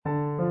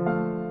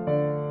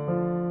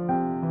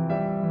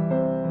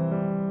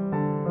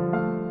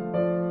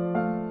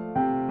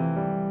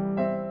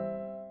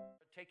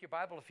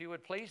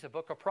would please, the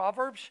book of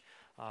Proverbs.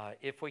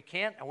 If we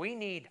can,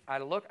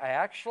 I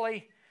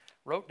actually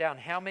wrote down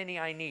how many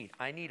I need.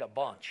 I need a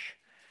bunch.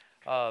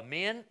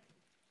 Men,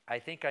 I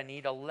think I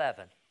need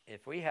 11.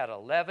 If we had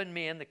 11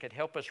 men that could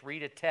help us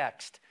read a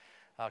text.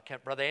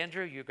 Brother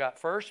Andrew, you got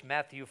first.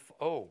 Matthew,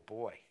 oh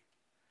boy.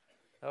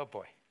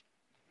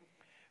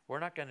 We're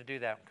not going to do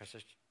that one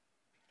because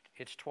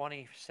it's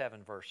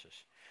 27 verses.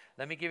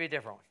 Let me give you a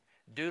different one.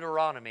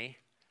 Deuteronomy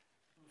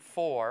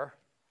 4,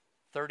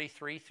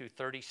 33 through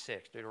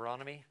 36.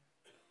 Deuteronomy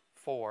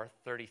 4,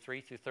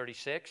 33 through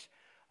 36.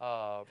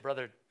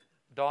 Brother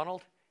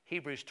Donald,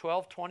 Hebrews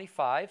 12,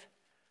 25.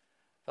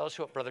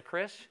 Fellowship, Brother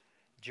Chris.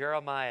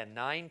 Jeremiah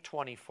 9,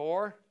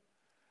 24.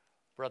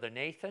 Brother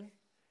Nathan.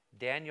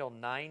 Daniel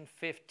 9,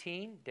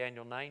 15.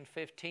 Daniel 9,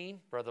 15.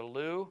 Brother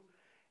Lou.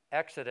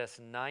 Exodus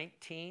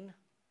 19,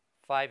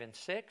 5 and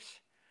 6.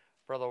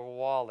 Brother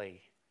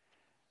Wally.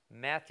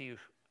 Matthew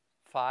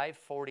 5,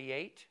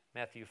 48.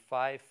 Matthew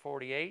 5,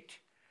 48.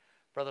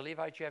 Brother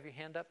Levi, did you have your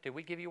hand up? Did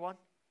we give you one? No.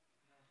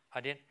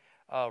 I didn't.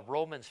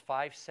 Romans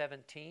 5,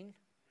 17.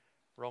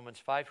 Romans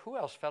 5. Who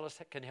else, fellas,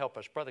 can help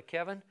us? Brother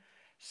Kevin.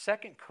 2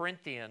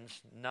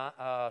 Corinthians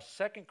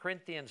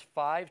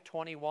 5,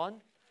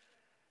 21.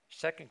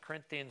 2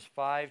 Corinthians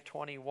 5,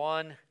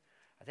 21.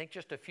 I think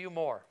just a few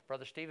more.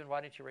 Brother Stephen,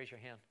 why didn't you raise your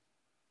hand?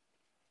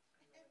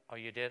 Oh,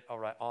 you did? All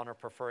right. Honor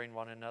preferring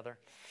one another.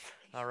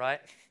 All right.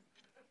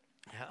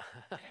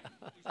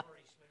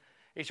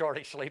 He's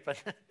already sleeping.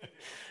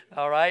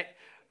 All right.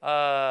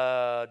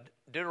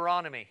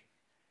 Deuteronomy.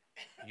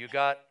 You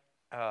got,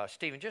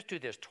 Stephen, just do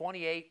this.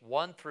 28,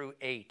 1 through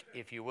 8,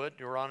 if you would.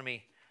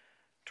 Deuteronomy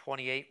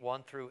 28,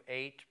 1 through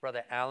 8.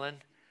 Brother Allen.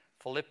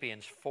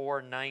 Philippians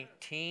 4,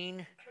 19.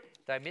 Did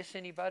I miss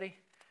anybody?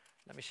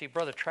 Let me see.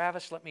 Brother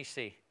Travis, let me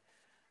see.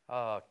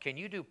 Can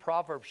you do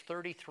Proverbs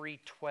 33,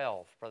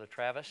 12, Brother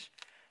Travis?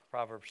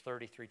 Proverbs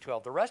 33,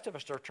 12. The rest of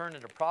us are turning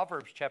to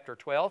Proverbs chapter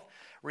 12.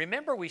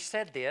 Remember we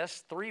said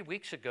this 3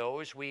 weeks ago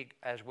as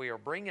we are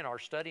bringing our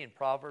study in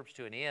Proverbs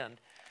to an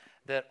end,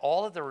 that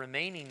all of the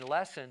remaining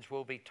lessons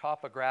will be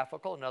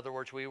topographical. In other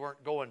words, we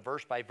weren't going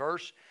verse by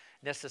verse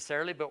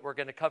necessarily, but we're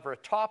going to cover a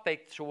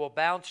topic, so we'll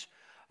bounce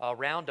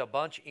around a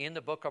bunch in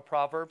the book of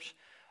Proverbs.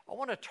 I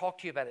want to talk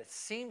to you about it.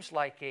 Seems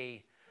like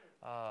a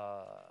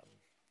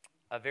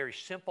very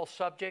simple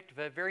subject,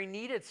 but a very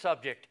needed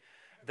subject.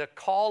 The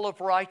call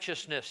of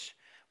righteousness.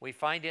 We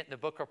find it in the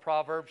book of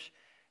Proverbs.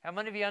 How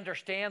many of you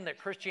understand that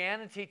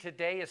Christianity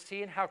today is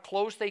seeing how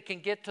close they can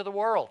get to the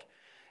world?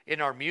 In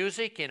our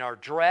music, in our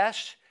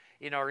dress,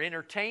 in our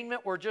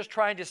entertainment, we're just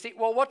trying to see,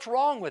 well, what's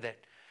wrong with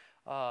it?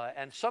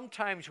 And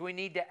sometimes we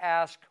need to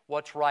ask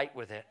what's right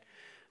with it.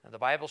 And the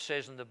Bible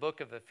says in the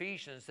book of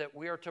Ephesians that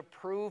we are to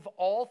prove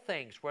all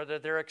things, whether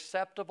they're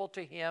acceptable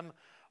to Him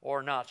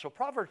or not. So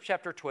Proverbs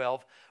chapter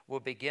 12 will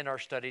begin our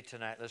study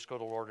tonight. Let's go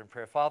to the Lord in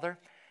prayer. Father,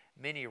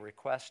 many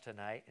requests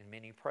tonight and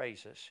many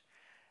praises.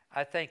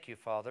 I thank you,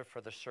 Father,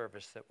 for the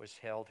service that was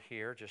held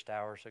here just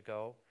hours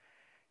ago.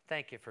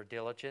 Thank you for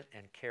diligent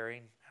and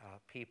caring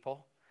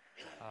people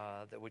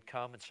that would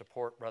come and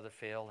support Brother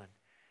Phil and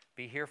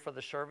be here for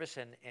the service,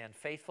 and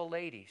faithful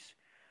ladies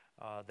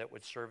that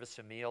would service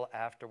a meal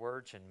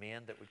afterwards, and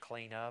men that would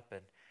clean up.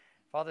 And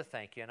Father,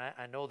 thank you. And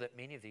I know that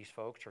many of these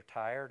folks are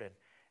tired,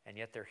 and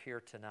yet they're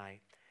here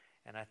tonight.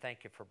 And I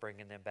thank you for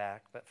bringing them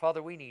back. But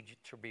Father, we need you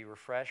to be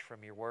refreshed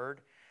from your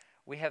word.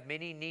 We have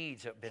many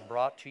needs that have been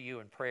brought to you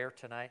in prayer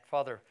tonight.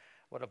 Father,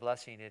 what a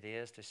blessing it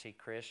is to see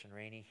Chris and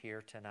Rainey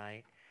here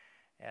tonight.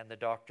 And the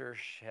doctors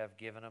have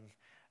given them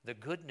the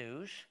good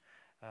news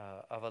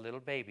of a little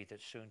baby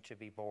that's soon to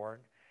be born.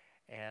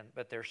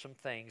 But there's some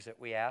things that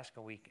we ask,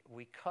 and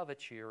we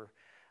covet your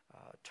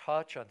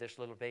touch on this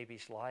little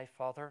baby's life,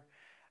 Father.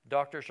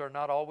 Doctors are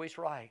not always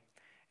right.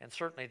 And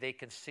certainly they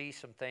can see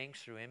some things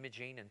through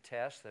imaging and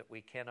tests that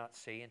we cannot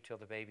see until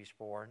the baby's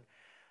born.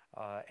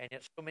 And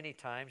yet so many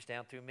times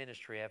down through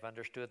ministry I've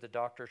understood the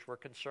doctors were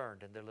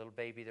concerned and the little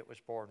baby that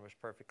was born was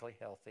perfectly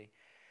healthy.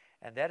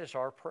 And that is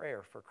our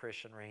prayer for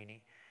Chris and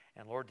Rainey.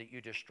 And Lord, that you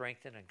just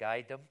strengthen and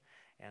guide them.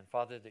 And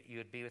Father, that you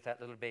would be with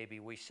that little baby.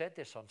 We said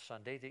this on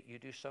Sunday, that you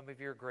do some of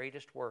your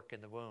greatest work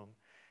in the womb.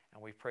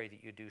 And we pray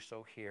that you do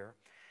so here.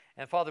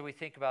 And Father, we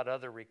think about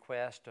other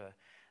requests.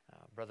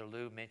 Brother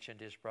Lou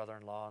mentioned his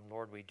brother-in-law. And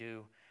Lord, we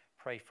do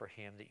pray for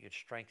him, that you'd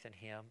strengthen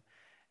him.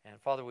 And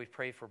Father, we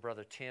pray for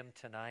Brother Tim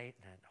tonight,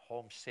 and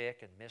homesick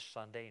and missed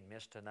Sunday and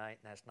missed tonight,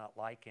 and that's not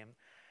like him.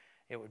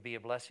 It would be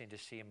a blessing to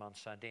see him on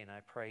Sunday, and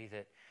I pray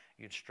that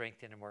you'd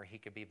strengthen him where he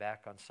could be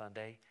back on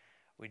Sunday.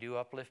 We do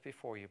uplift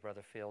before you,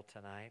 Brother Phil,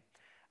 tonight.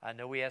 I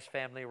know he has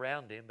family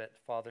around him, but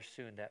Father,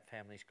 soon that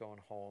family's going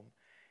home.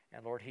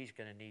 And Lord, he's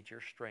going to need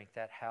your strength.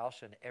 That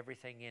house and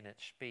everything in it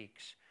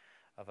speaks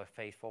of a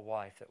faithful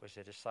wife that was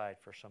at his side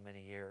for so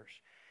many years.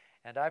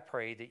 And I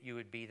pray that you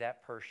would be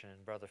that person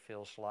in Brother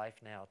Phil's life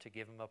now, to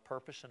give him a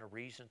purpose and a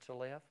reason to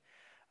live,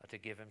 to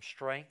give him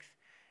strength.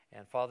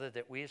 And Father,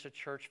 that we as a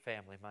church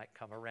family might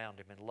come around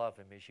him and love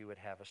him as you would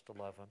have us to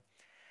love him.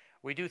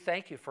 We do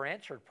thank you for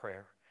answered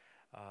prayer.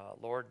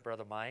 Lord,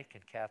 Brother Mike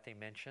and Kathy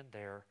mentioned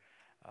their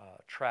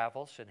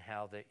travels and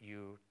how that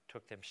you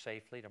took them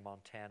safely to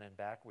Montana and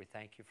back. We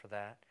thank you for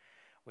that.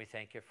 We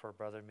thank you for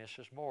Brother and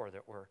Mrs. Moore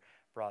that were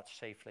brought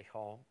safely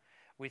home.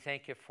 We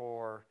thank you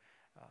for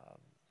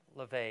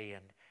LeVay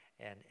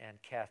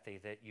and Kathy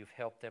that you've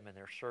helped them in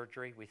their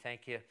surgery. We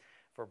thank you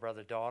for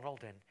Brother Donald.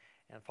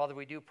 And Father,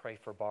 we do pray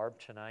for Barb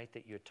tonight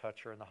that you'd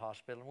touch her in the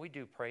hospital. And we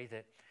do pray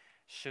that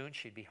soon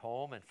she'd be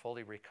home and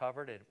fully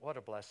recovered. And what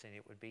a blessing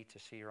it would be to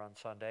see her on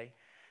Sunday.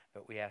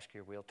 But we ask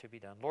your will to be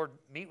done. Lord,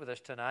 meet with us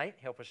tonight.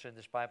 Help us in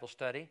this Bible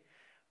study.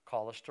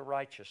 Call us to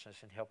righteousness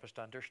and help us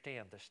to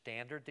understand the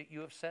standard that you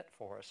have set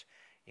for us.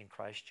 In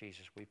Christ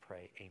Jesus we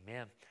pray.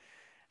 Amen.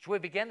 So we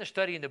began the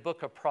study in the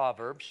book of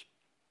Proverbs.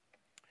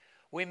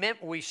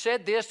 We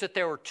said this, that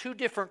there were two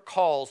different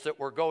calls that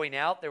were going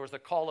out. There was the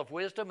call of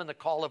wisdom and the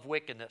call of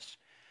wickedness.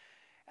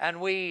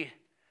 And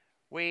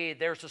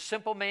there's a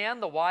simple man,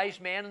 the wise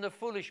man, and the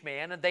foolish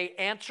man, and they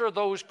answer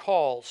those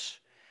calls.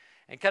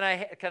 And can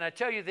I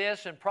tell you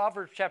this? In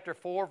Proverbs chapter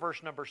 4,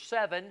 verse number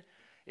 7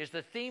 is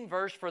the theme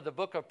verse for the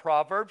book of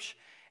Proverbs.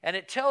 And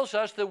it tells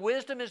us that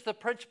wisdom is the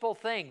principal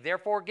thing.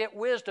 Therefore get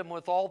wisdom,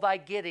 with all thy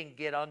getting,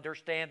 get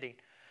understanding.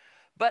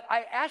 But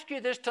I ask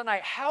you this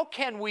tonight, how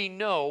can we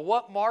know,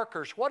 what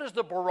markers, what is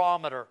the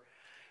barometer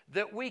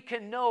that we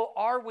can know,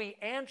 are we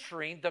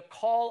answering the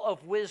call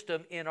of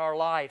wisdom in our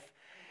life?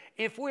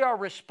 If we are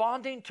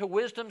responding to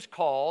wisdom's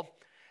call,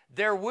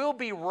 there will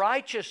be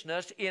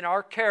righteousness in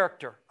our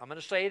character. I'm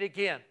going to say it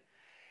again.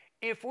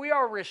 If we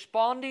are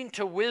responding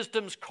to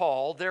wisdom's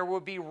call, there will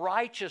be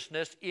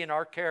righteousness in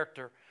our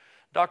character.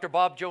 Dr.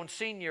 Bob Jones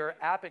Sr.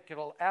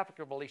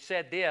 applicably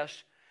said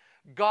this,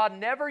 God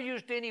never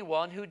used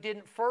anyone who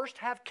didn't first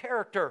have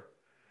character.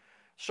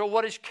 So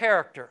what is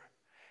character?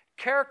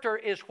 Character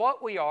is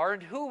what we are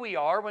and who we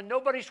are when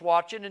nobody's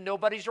watching and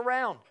nobody's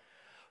around.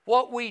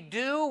 What we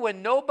do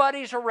when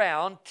nobody's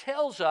around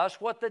tells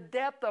us what the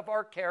depth of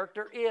our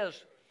character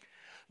is.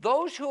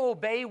 Those who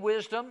obey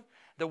wisdom,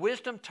 the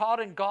wisdom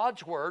taught in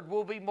God's Word,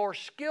 will be more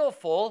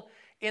skillful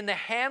in the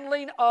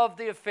handling of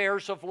the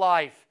affairs of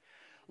life.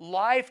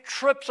 Life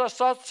trips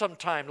us up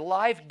sometimes.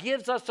 Life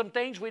gives us some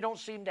things we don't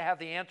seem to have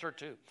the answer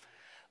to.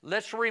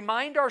 Let's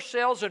remind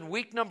ourselves in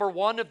week number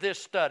 1 of this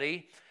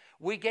study,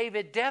 we gave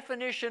a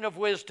definition of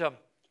wisdom.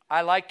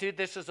 I like to,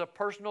 this is a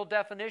personal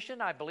definition.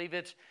 I believe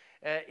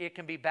it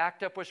can be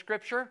backed up with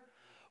Scripture.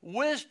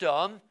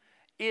 Wisdom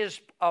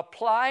is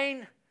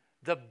applying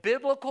the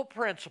biblical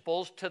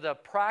principles to the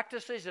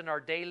practices in our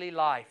daily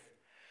life.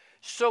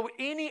 So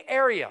any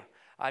area,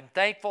 I'm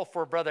thankful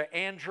for Brother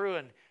Andrew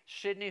and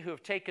Sydney who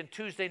have taken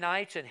Tuesday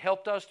nights and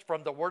helped us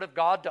from the Word of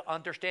God to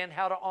understand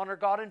how to honor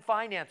God in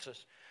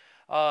finances.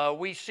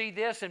 We see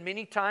this, and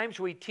many times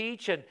we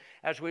teach, and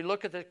as we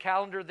look at the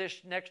calendar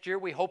this next year,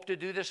 we hope to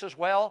do this as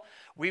well.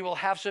 We will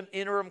have some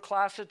interim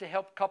classes to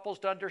help couples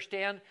to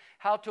understand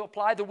how to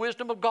apply the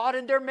wisdom of God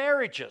in their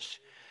marriages.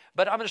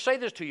 But I'm going to say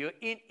this to you,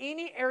 in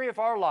any area of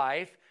our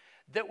life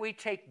that we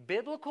take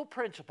biblical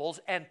principles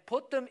and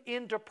put them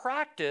into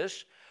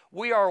practice,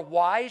 we are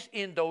wise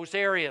in those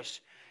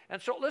areas.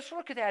 And so let's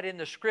look at that in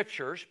the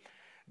Scriptures.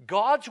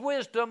 God's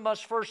wisdom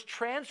must first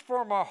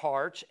transform our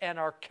hearts and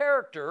our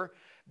character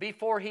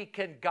before He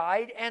can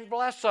guide and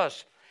bless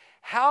us.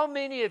 How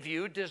many of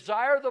you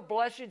desire the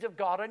blessings of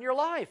God on your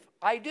life?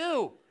 I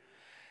do.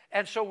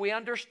 And so we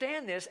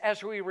understand this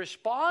as we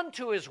respond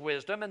to His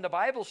wisdom. And the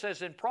Bible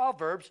says in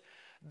Proverbs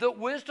that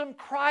wisdom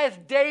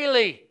crieth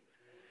daily.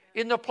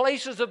 In the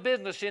places of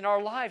business in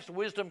our lives,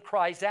 wisdom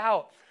cries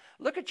out.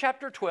 Look at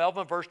chapter 12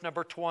 and verse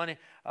number 20.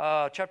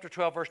 Chapter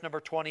 12, verse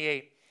number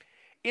 28.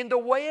 In the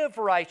way of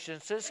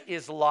righteousness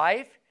is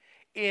life.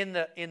 In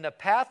the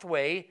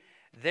pathway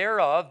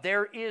thereof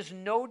there is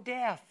no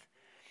death.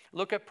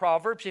 Look at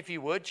Proverbs, if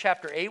you would.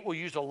 Chapter 8, we'll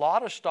use a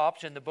lot of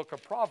stops in the book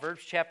of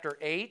Proverbs. Chapter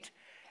 8,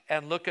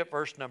 and look at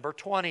verse number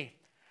 20.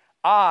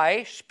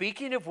 I,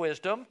 speaking of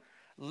wisdom,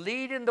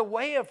 lead in the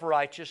way of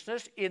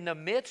righteousness in the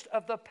midst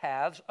of the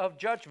paths of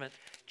judgment.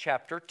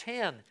 Chapter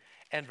 10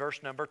 and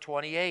verse number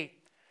 28.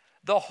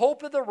 The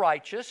hope of the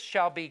righteous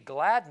shall be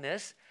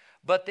gladness,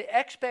 but the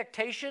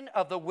expectation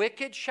of the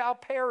wicked shall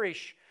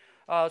perish.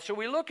 So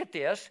we look at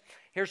this.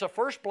 Here's a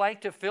first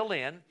blank to fill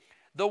in.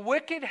 The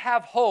wicked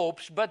have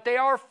hopes, but they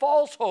are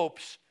false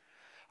hopes.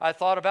 I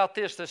thought about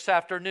this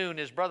afternoon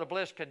as Brother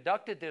Bliss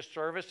conducted this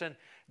service, and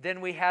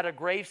then we had a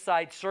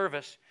graveside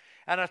service.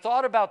 And I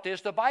thought about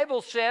this. The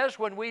Bible says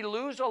when we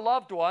lose a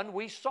loved one,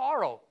 we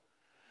sorrow.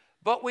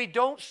 But we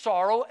don't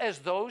sorrow as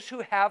those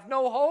who have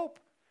no hope.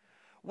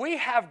 We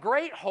have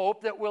great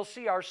hope that we'll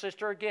see our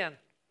sister again.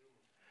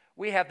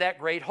 We have that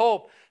great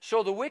hope.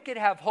 So the wicked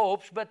have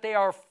hopes, but they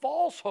are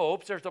false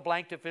hopes. There's a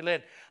blank to fill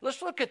in.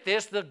 Let's look at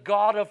this, the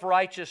God of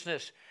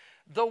righteousness.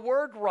 The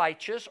word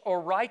righteous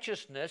or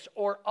righteousness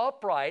or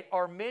upright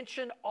are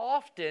mentioned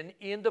often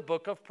in the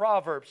book of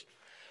Proverbs.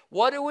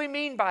 What do we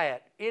mean by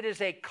it? It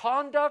is a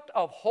conduct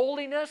of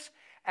holiness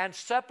and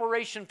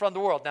separation from the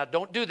world. Now,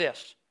 don't do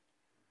this.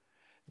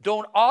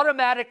 Don't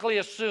automatically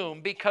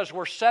assume because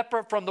we're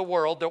separate from the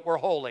world that we're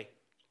holy.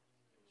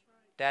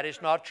 That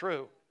is not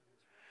true.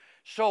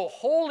 So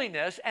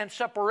holiness and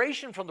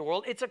separation from the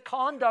world, it's a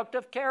conduct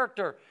of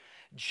character.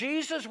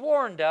 Jesus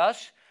warned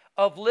us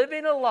of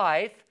living a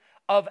life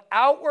of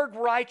outward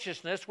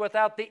righteousness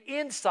without the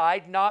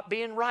inside not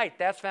being right.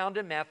 That's found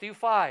in Matthew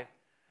 5.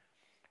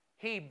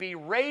 He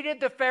berated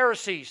the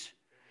Pharisees.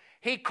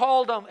 He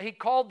called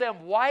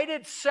them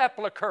whited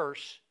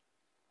sepulchres.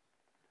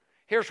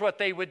 Here's what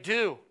they would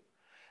do.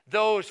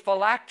 Those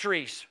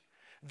phylacteries,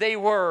 they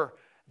were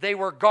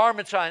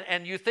garments on,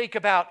 and you think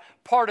about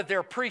part of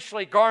their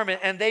priestly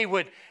garment, and they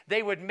would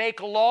make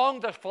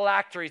long the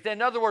phylacteries.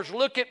 In other words,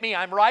 look at me,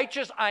 I'm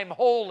righteous, I'm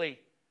holy.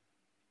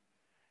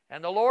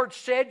 And the Lord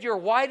said, you're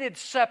whited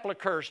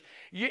sepulchres.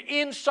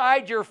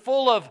 Inside you're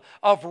full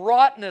of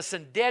rottenness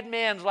and dead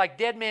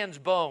man's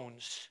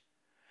bones.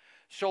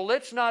 So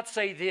let's not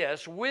say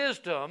this.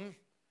 Wisdom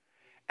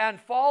and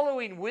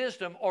following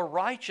wisdom or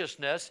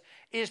righteousness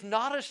is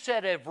not a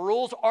set of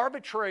rules,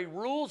 arbitrary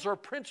rules or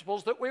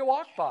principles that we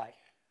walk by.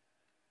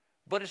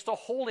 But it's the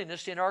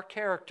holiness in our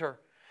character.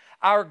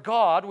 Our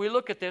God, we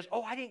look at this.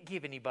 Oh, I didn't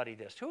give anybody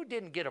this. Who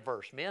didn't get a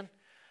verse, men?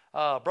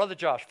 Brother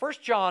Josh, 1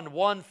 John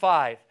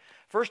 1:5.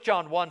 1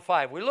 John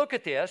 1:5. We look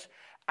at this.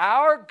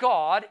 Our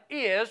God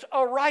is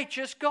a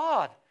righteous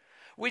God.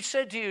 We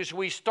said to you as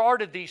we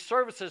started these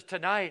services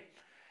tonight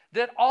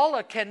that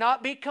Allah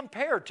cannot be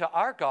compared to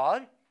our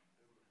God.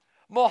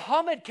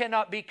 Muhammad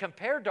cannot be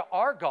compared to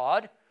our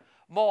God.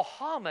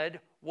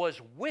 Muhammad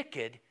was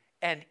wicked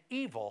and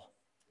evil.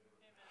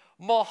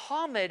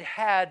 Muhammad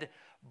had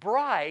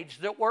brides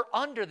that were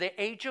under the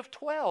age of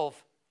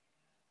 12.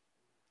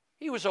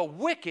 He was a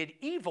wicked,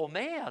 evil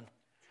man.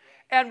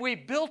 And we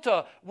built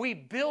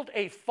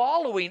a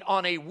following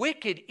on a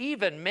wicked,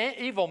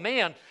 evil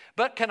man.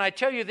 But can I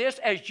tell you this?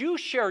 As you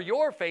share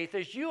your faith,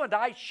 as you and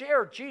I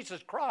share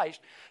Jesus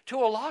Christ to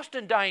a lost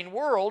and dying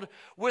world,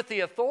 with the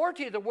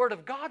authority of the Word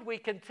of God, we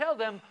can tell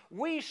them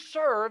we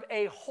serve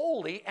a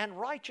holy and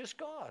righteous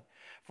God.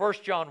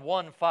 1 John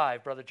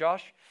 1:5, Brother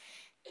Josh.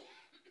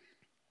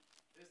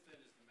 This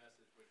then is the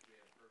message which we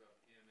have heard of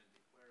him and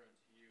declare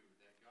unto you,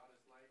 that God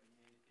is light and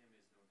in him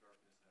is no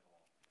darkness at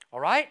all.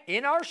 All right?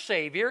 In our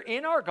Savior,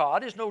 in our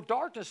God, is no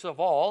darkness of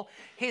all.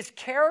 His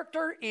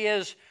character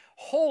is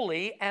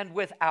holy and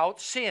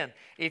without sin.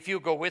 If you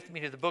go with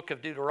me to the book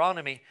of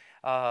Deuteronomy,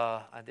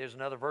 there's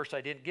another verse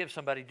I didn't give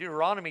somebody.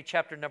 Deuteronomy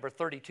chapter number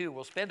 32.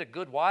 We'll spend a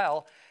good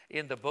while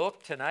in the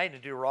book tonight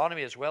in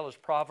Deuteronomy as well as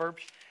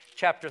Proverbs.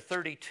 Chapter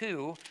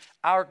 32,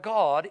 our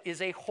God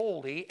is a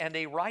holy and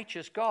a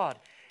righteous God.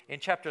 In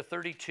chapter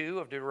 32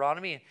 of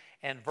Deuteronomy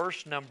and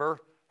verse number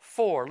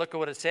 4, look at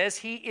what it says.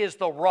 He is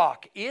the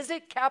rock. Is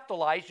it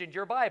capitalized in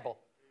your Bible?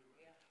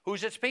 Yeah.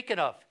 Who's it speaking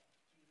of?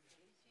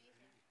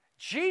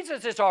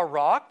 Jesus is our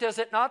rock, does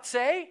it not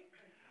say?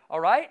 All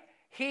right.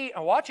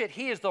 Watch it.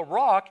 He is the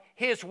rock.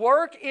 His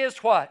work is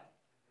what?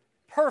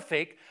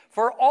 Perfect.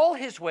 For all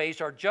his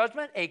ways are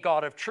judgment, a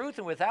God of truth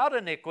and without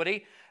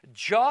iniquity,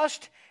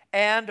 just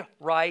and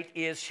right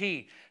is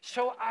he.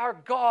 So our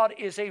God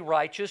is a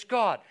righteous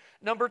God.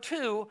 Number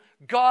 2,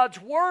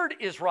 God's word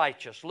is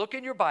righteous. Look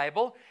in your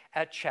Bible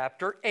at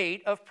chapter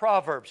 8 of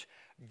Proverbs.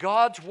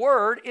 God's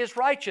word is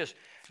righteous.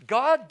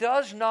 God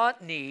does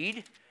not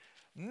need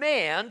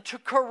man to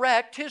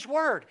correct his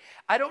word.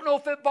 I don't know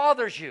if it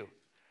bothers you.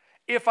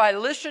 If I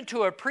listen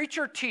to a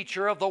preacher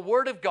teacher of the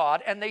Word of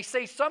God and they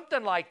say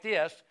something like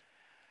this,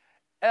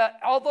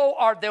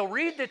 they'll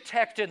read the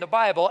text in the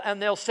Bible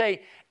and they'll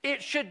say,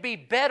 it should be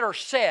better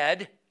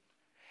said,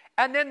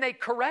 and then they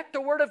correct the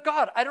Word of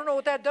God. I don't know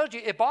what that does to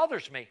you. It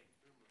bothers me.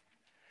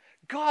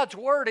 God's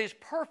Word is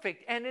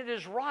perfect and it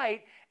is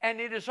right and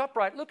it is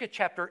upright. Look at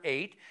chapter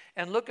 8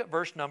 and look at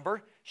verse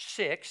number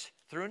 6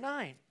 through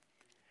 9.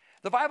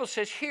 The Bible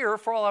says, here,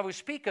 for all I will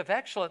speak of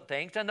excellent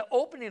things, and the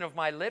opening of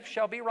my lips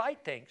shall be right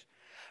things.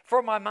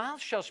 For my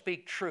mouth shall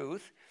speak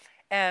truth,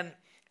 and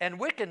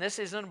wickedness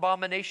is an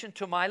abomination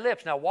to my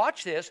lips. Now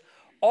watch this.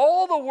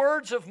 All the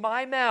words of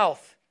my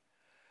mouth.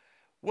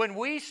 When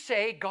we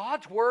say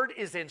God's word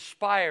is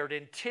inspired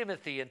in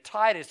Timothy and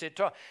Titus, in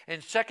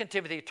 2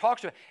 Timothy, it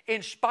talks about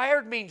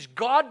inspired means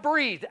God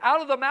breathed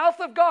out of the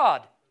mouth of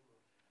God.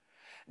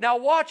 Now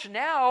watch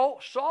now,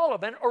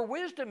 Solomon or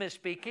wisdom is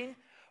speaking.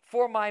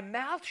 For my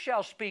mouth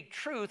shall speak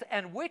truth,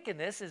 and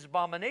wickedness is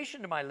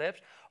abomination to my lips.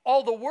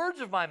 All the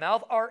words of my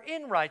mouth are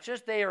in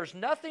righteousness. There is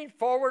nothing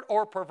forward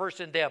or perverse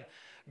in them.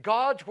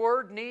 God's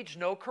word needs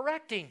no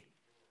correcting.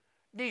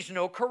 Needs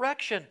no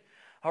correction.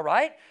 All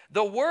right?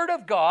 The word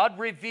of God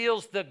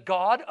reveals the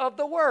God of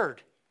the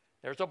word.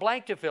 There's a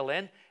blank to fill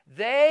in.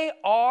 They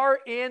are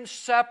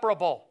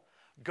inseparable.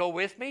 Go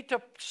with me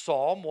to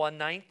Psalm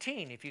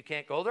 119. If you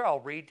can't go there, I'll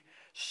read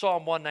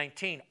Psalm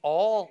 119.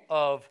 All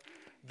of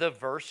the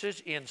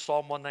verses in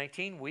Psalm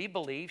 119, we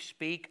believe,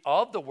 speak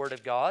of the Word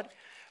of God.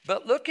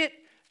 But look at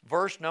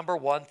verse number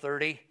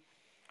 130.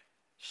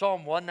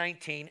 Psalm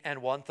 119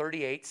 and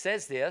 138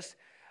 says this,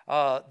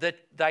 that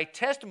thy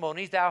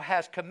testimonies thou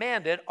hast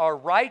commanded are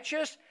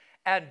righteous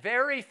and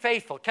very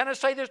faithful. Can I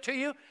say this to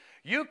you?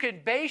 You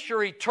can base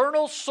your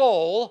eternal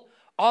soul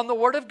on the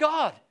Word of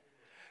God.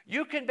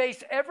 You can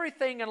base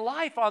everything in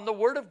life on the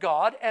Word of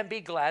God and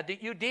be glad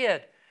that you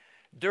did.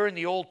 During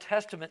the Old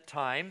Testament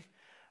time,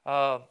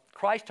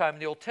 Christ's time in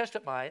the Old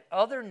Testament,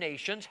 other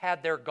nations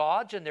had their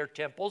gods and their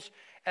temples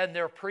and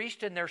their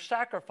priests and their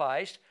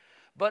sacrifice,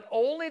 but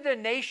only the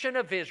nation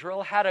of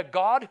Israel had a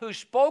God who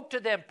spoke to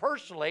them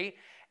personally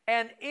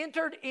and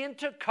entered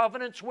into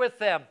covenants with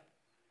them.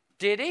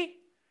 Did he?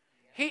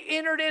 He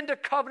entered into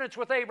covenants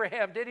with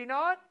Abraham, did he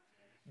not?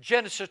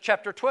 Genesis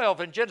chapter 12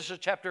 and Genesis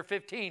chapter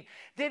 15.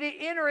 Did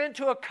he enter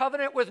into a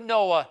covenant with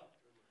Noah?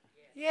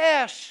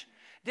 Yes.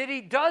 Did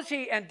he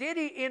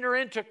enter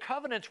into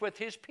covenants with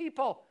his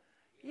people?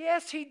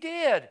 Yes, he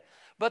did.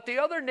 But the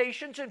other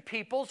nations and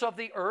peoples of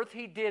the earth,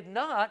 he did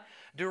not.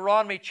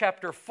 Deuteronomy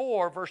chapter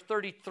 4, verse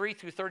 33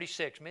 through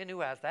 36. Men,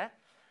 who has that?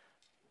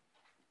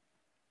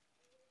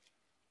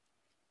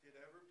 Did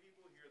ever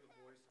people hear the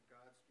voice of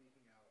God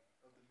speaking out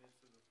of the midst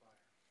of the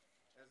fire,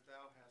 as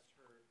thou hast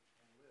heard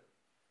and lived?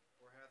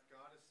 Or hath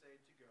God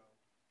essayed to go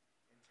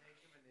and take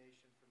him a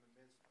nation from the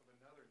midst of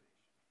another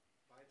nation,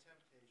 by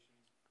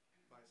temptations,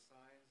 by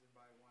signs, and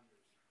by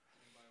wonders,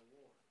 and by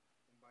war,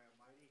 and by a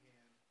mighty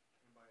hand,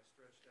 and by a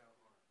stretched out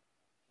arm,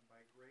 and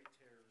by great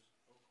terrors,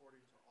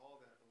 according to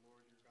all that the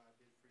Lord your God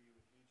did for you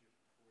in Egypt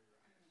before your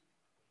eyes?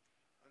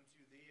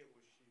 Unto thee it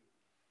was shewed,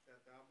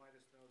 that thou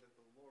mightest know that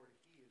the Lord,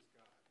 he is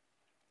God.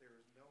 There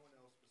is no one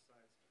else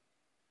besides him.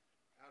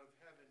 Out of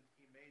heaven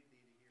he made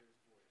thee to hear his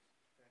voice,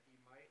 that he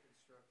might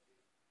instruct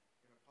thee.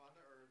 And upon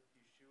the earth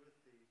he sheweth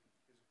thee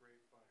his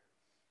great fire,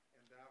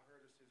 and thou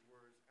heardest his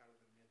words out of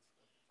the midst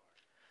of the fire.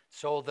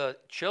 So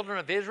the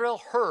children of Israel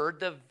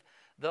heard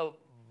the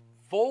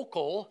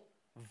vocal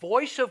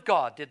voice of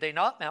God. Did they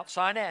not? Mount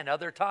Sinai and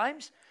other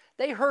times,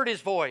 they heard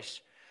his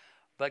voice.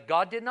 But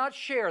God did not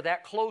share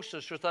that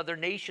closeness with other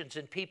nations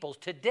and peoples.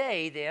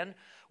 Today, then,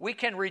 we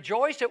can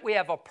rejoice that we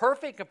have a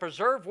perfect and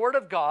preserved Word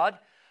of God,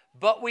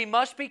 but we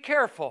must be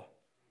careful.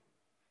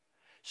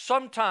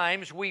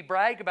 Sometimes we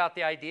brag about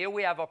the idea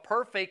we have a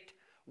perfect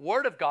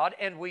Word of God,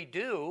 and we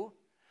do.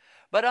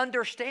 But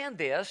understand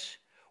this,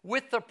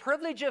 with the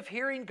privilege of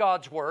hearing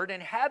God's Word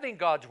and having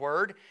God's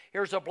Word,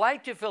 here's a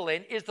blank to fill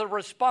in, is the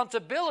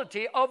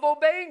responsibility of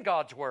obeying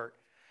God's Word.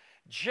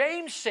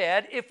 James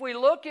said, if we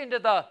look into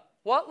the,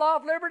 what law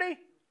of liberty?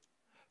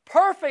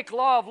 Perfect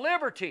law of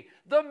liberty,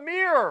 the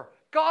mirror,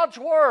 God's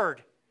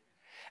Word,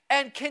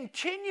 and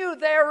continue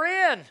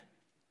therein.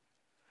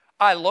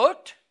 I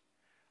looked,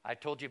 I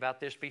told you about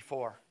this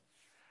before.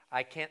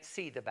 I can't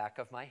see the back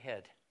of my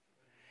head.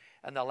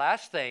 And the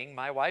last thing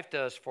my wife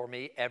does for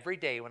me every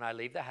day when I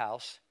leave the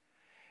house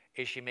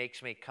is she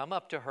makes me come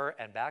up to her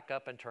and back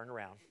up and turn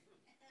around.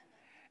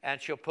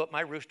 And she'll put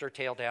my rooster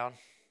tail down.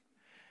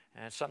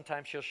 And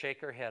sometimes she'll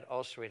shake her head.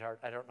 Oh, sweetheart,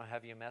 I don't know how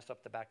you mess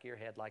up the back of your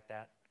head like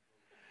that.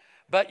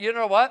 But you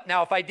know what?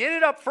 Now, if I did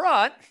it up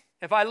front,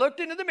 if I looked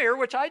into the mirror,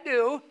 which I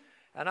do,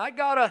 and I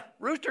got a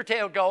rooster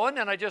tail going,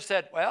 and I just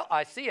said, well,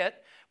 I see it,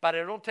 but I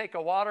don't take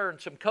a water and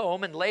some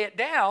comb and lay it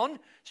down,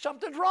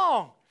 something's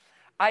wrong.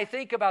 I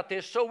think about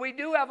this. So we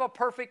do have a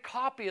perfect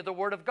copy of the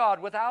Word of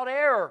God without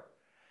error.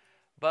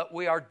 But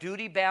we are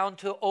duty bound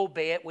to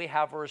obey it. We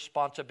have a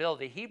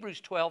responsibility.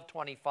 Hebrews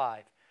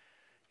 12:25.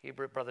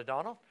 Brother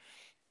Donald.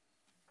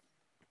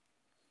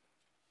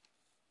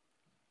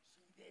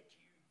 See that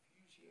you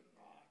refuse him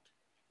not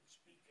who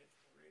speaketh,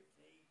 for if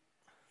they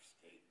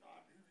state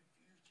not who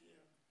refused him,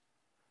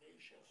 they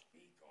shall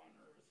speak on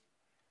earth.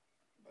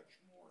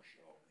 Much more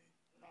shall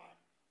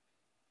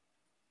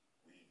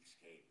we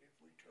escape if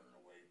we turn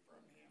away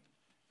from him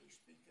who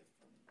speaketh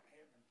from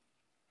heaven.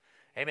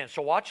 Amen.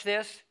 So watch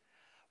this.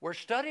 We're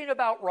studying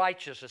about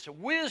righteousness.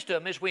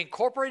 Wisdom, as we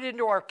incorporate it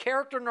into our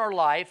character and our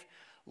life,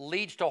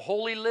 leads to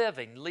holy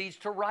living, leads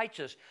to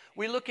righteous.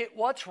 We look at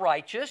what's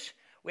righteous.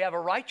 We have a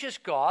righteous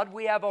God.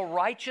 We have a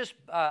righteous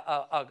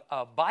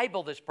a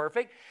Bible that's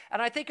perfect.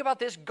 And I think about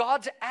this.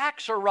 God's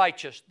acts are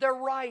righteous. They're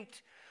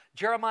right.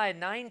 Jeremiah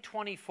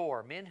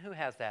 9:24. Men, who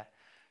has that?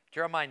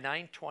 Jeremiah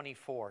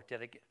 9:24.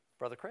 Did I get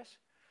Brother Chris?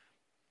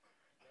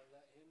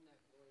 Let him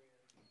that glory in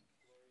this,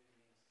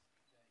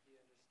 that he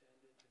understandeth and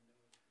knoweth me,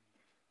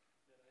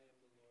 that I am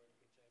the Lord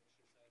which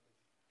exercise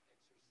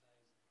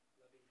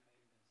loving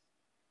kindness.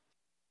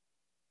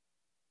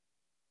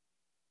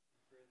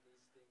 For in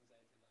these things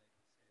I delight,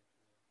 saith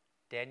the Lord.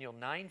 Daniel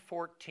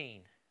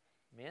 9:14.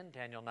 Men,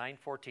 Daniel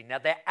 9:14. Now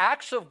the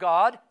acts of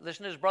God,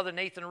 listen as Brother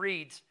Nathan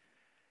reads,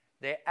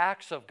 the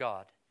acts of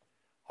God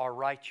are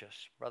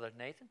righteous. Brother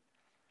Nathan?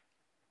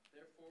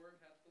 Therefore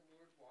hath the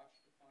Lord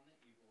watched upon the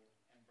evil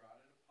and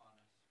brought it upon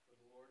us. For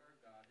the Lord our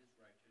God is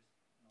righteous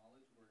in all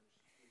his works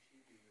which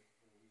he doeth,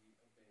 for we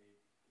obey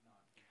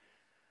not his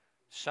voice.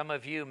 Some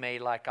of you may,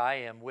 like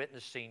I am,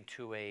 witnessing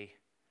to a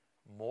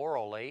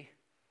morally,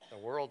 the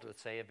world would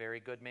say, a very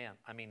good man.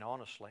 I mean,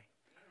 honestly.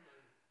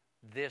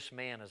 This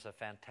man is a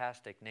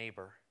fantastic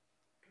neighbor.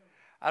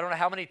 I don't know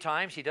how many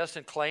times he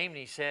doesn't claim, and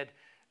he said,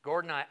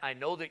 Gordon, I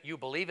know that you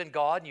believe in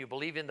God and you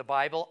believe in the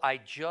Bible. I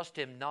just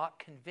am not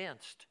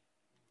convinced.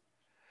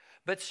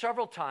 But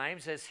several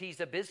times, as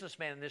he's a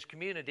businessman in this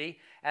community,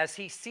 as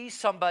he sees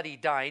somebody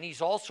dying,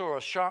 he's also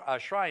a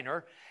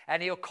Shriner,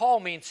 and he'll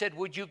call me and said,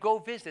 would you go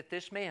visit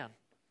this man?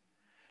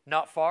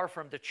 Not far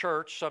from the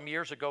church, some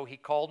years ago, he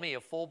called me. A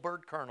full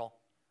bird colonel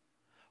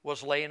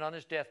was laying on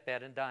his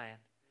deathbed and dying.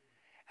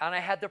 And I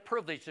had the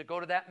privilege to go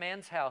to that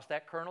man's house,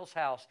 that colonel's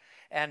house,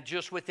 and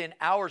just within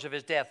hours of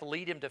his death,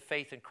 lead him to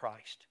faith in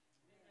Christ.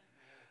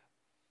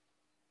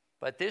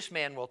 But this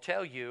man will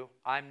tell you,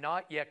 I'm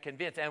not yet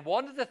convinced. And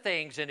one of the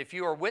things, and if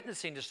you are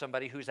witnessing to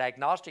somebody who's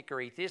agnostic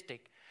or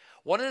atheistic,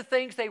 one of the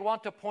things they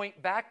want to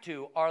point back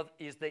to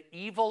is the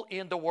evil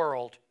in the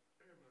world.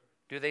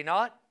 Do they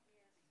not?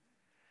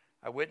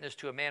 I witnessed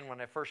to a man when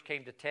I first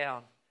came to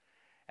town,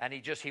 and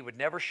he would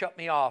never shut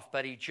me off,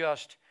 but he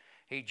just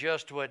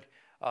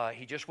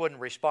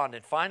wouldn't respond.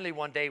 And finally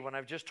one day when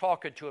I was just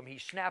talking to him, he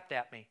snapped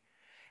at me.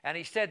 And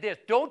he said this,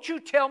 don't you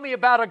tell me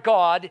about a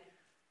God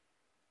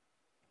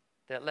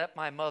that let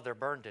my mother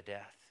burn to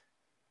death.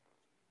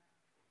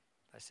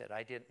 I said,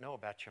 I didn't know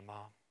about your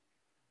mom.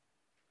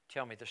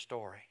 Tell me the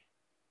story.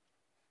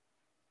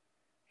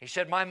 He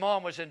said, my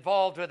mom was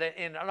involved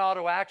in an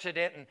auto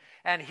accident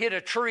and hit a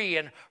tree,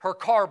 and her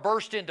car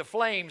burst into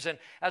flames. And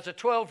as a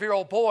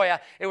 12-year-old boy,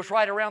 it was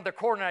right around the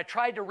corner, and I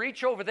tried to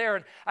reach over there,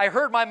 and I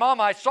heard my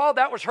mom. I saw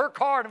that was her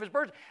car, and it was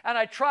bursting. And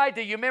I tried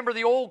to, you remember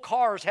the old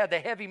cars had the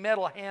heavy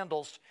metal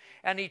handles,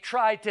 and he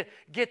tried to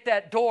get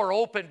that door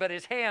open, but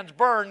his hands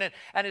burned,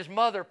 and his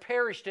mother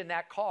perished in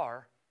that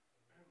car.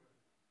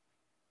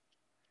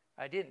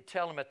 I didn't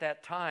tell him at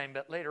that time,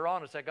 but later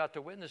on as I got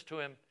to witness to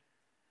him,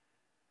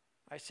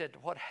 I said,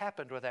 what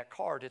happened with that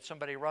car? Did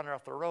somebody run her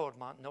off the road?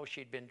 Mom, no,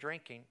 she'd been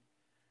drinking.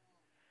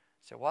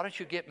 I said, why don't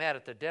you get mad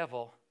at the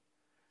devil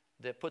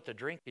that put the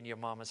drink in your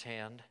mama's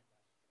hand?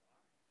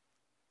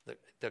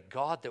 The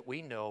God that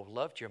we know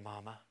loved your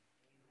mama.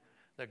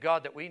 The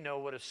God that we know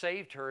would have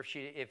saved her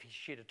if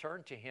she'd have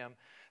turned to him.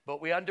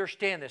 But we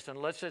understand this,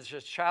 unless it's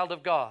a child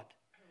of God.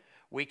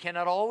 We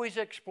cannot always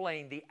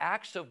explain the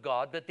acts of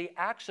God, but the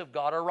acts of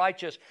God are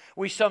righteous.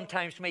 We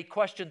sometimes may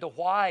question the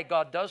why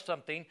God does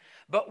something,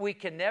 but we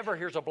can never,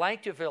 here's a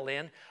blank to fill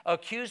in,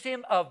 accuse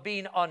him of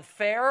being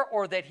unfair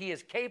or that he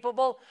is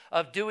capable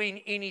of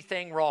doing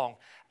anything wrong.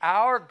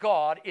 Our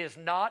God is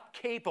not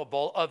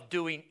capable of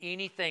doing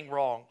anything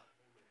wrong.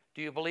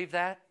 Do you believe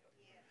that?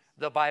 Yes.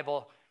 The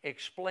Bible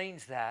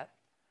explains that.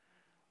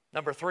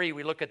 Number 3,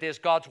 we look at this.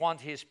 God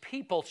wants his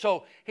people.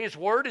 So his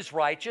word is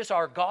righteous.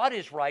 Our God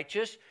is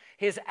righteous.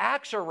 His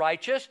acts are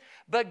righteous.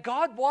 But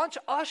God wants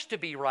us to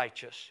be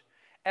righteous.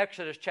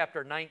 Exodus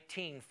chapter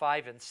 19,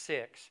 5 and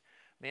 6.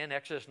 Man,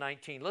 Exodus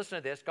 19. Listen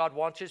to this. God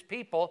wants his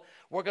people.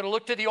 We're going to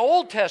look to the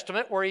Old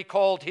Testament where he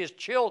called his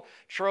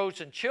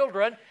chosen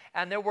children.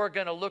 And then we're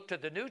going to look to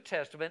the New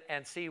Testament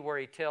and see where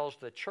he tells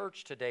the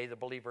church today, the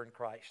believer in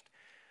Christ.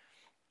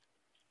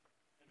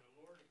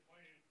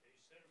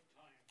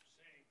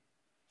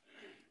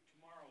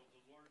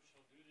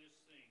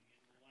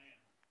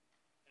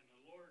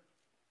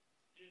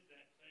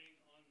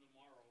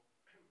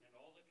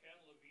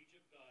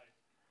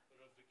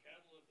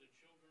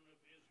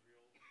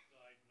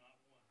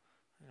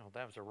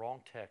 That was a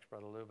wrong text,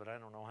 Brother Lou, but I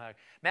don't know how.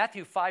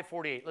 Matthew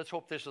 5:48. Let's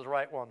hope this is the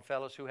right one,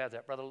 fellas. Who has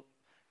that? Brother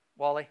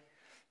Wally?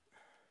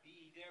 Be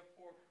ye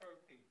therefore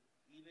perfect,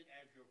 even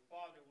as your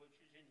Father which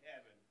is in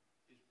heaven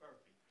is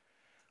perfect.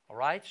 All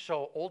right,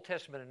 so Old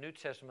Testament and New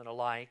Testament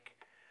alike,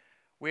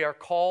 we are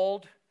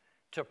called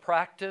to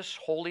practice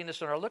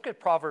holiness in our. Look at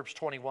Proverbs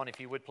 21, if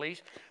you would,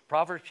 please.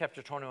 Proverbs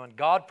chapter 21.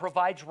 God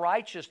provides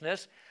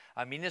righteousness.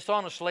 I mean this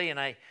honestly, and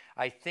I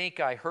think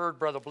I heard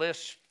Brother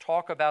Bliss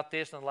talk about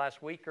this in the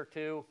last week or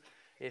two.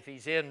 If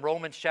he's in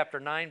Romans chapter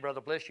 9,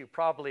 Brother Bliss, you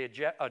probably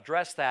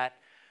addressed that.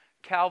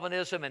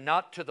 Calvinism, and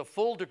not to the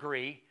full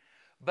degree,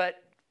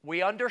 but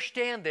we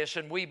understand this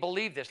and we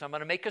believe this. I'm going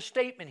to make a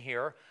statement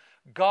here.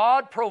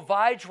 God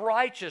provides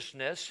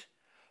righteousness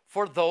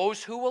for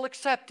those who will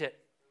accept it.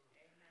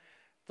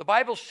 The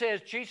Bible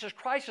says Jesus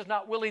Christ is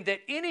not willing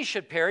that any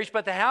should perish,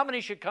 but that how many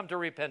should come to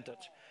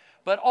repentance?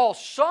 But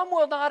some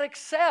will not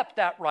accept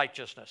that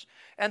righteousness,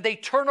 and they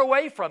turn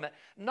away from it,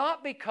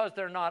 not because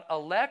they're not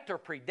elect or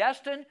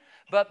predestined,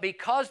 but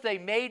because they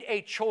made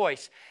a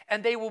choice,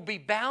 and they will be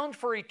bound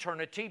for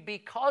eternity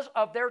because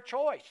of their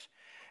choice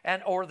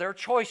or their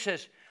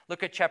choices.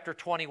 Look at chapter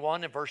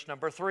 21 and verse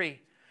number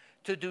 3.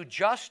 To do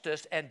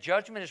justice and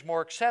judgment is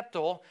more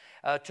acceptable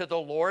to the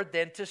Lord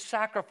than to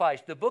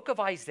sacrifice. The book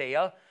of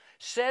Isaiah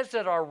says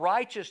that our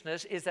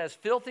righteousness is as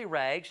filthy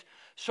rags.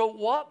 So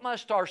what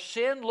must our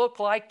sin look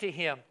like to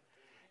him?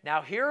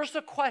 Now here's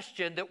the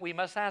question that we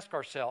must ask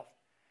ourselves.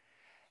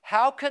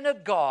 How can a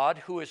God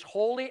who is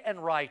holy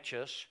and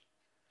righteous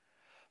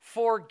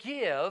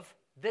forgive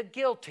the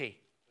guilty?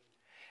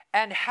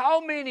 And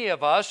how many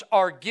of us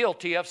are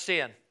guilty of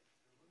sin?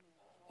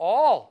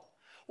 All.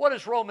 What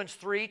does Romans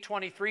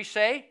 3:23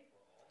 say?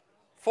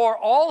 For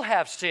all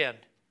have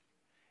sinned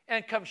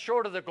and come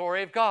short of the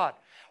glory of God.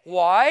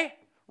 Why?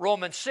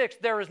 Romans 6,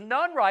 there is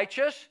none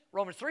righteous.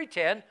 Romans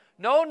 3:10,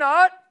 no,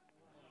 not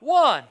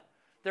one.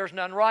 There's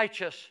none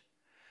righteous.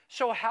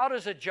 So how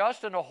does a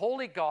just and a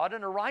holy God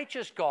and a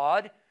righteous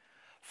God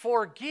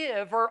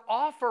forgive or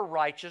offer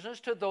righteousness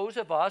to those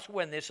of us,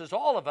 when this is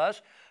all of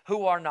us,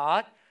 who are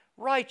not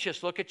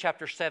righteous? Look at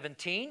chapter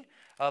 17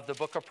 of the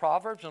book of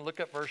Proverbs and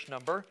look at verse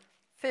number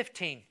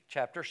 15.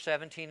 Chapter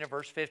 17 and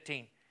verse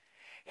 15.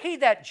 He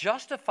that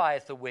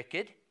justifieth the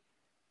wicked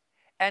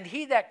and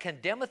he that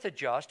condemneth the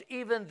just,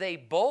 even they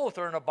both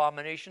are an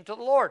abomination to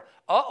the Lord.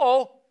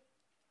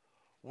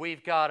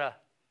 We've got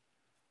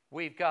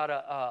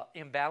a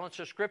imbalance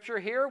of Scripture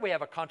here. We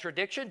have a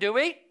contradiction, do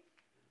we?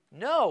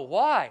 No.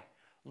 Why?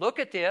 Look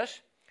at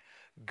this.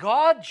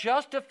 God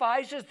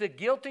justifies the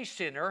guilty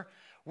sinner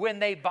when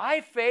they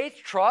by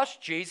faith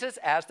trust Jesus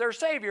as their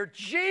Savior.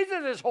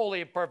 Jesus is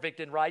holy and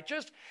perfect and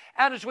righteous.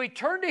 And as we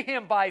turn to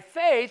Him by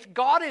faith,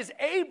 God is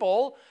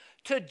able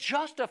to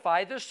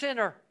justify the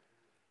sinner.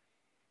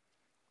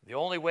 The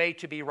only way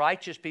to be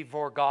righteous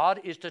before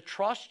God is to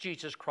trust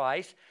Jesus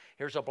Christ.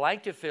 Here's a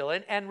blank to fill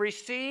in, and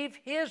receive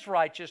His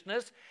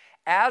righteousness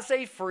as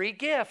a free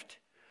gift.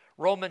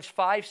 Romans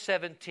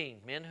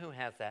 5:17. Men, who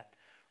has that?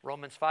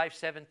 Romans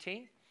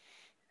 5:17.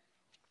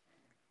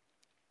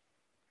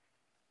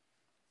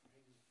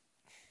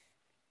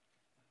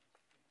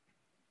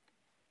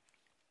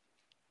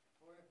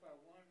 For if by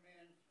one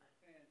man's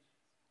offense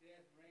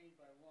death reigned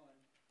by one,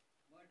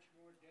 much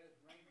more death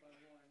reigned by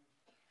one,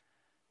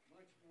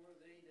 much more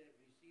they that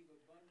receive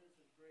abundance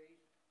of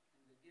grace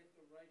and the gift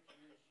of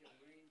righteousness shall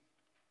reign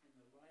in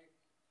the life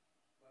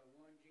by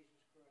one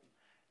Jesus Christ.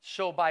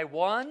 So by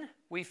one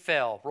we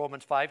fell,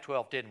 Romans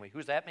 5:12, didn't we?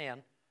 Who's that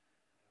man?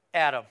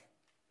 Adam.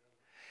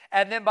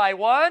 And then by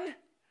one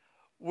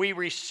we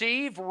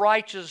receive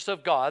righteousness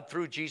of God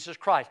through Jesus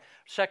Christ.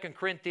 2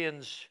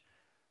 Corinthians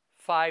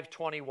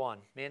 5:21.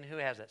 Men, who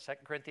has that?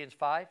 2 Corinthians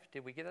 5.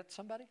 Did we get that to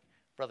somebody?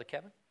 Brother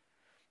Kevin?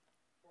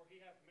 For He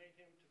hath made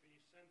Him to be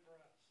sin for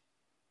us,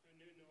 who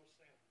knew no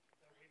sin,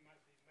 that we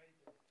might be made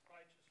the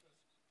righteousness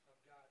of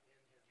God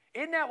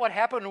in Him. Isn't that what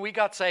happened when we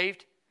got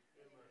saved?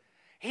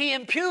 He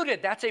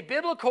imputed, that's a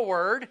biblical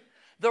word,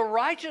 the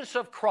righteousness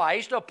of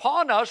Christ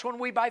upon us when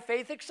we by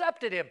faith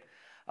accepted Him.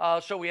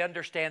 So we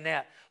understand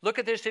that. Look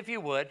at this if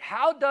you would.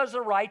 How does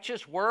the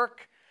righteous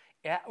work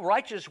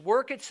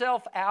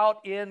itself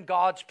out in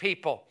God's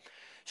people?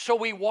 So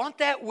we want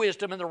that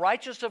wisdom and the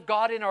righteousness of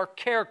God in our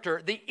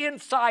character, the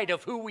inside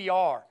of who we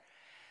are.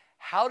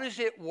 How does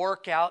it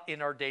work out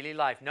in our daily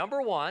life?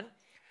 Number one,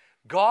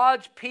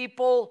 God's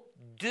people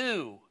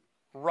do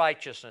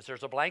righteousness.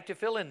 There's a blank to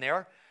fill in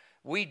there.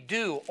 We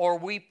do, or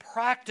we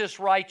practice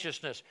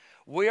righteousness.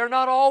 We are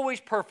not always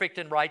perfect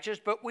and righteous,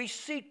 but we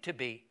seek to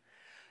be.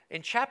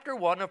 In chapter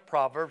 1 of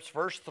Proverbs,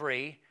 verse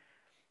 3,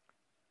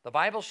 the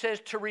Bible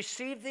says to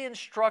receive the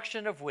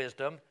instruction of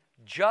wisdom,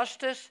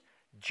 justice,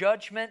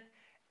 judgment,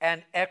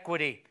 and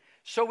equity.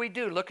 So we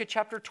do. Look at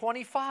chapter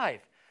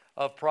 25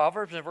 of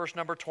Proverbs and verse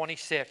number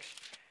 26.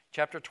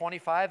 Chapter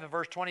 25 and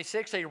verse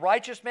 26, a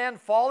righteous man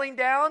falling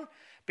down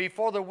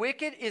before the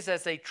wicked is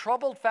as a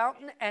troubled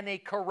fountain and a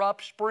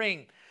corrupt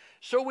spring.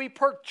 So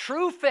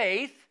true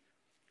faith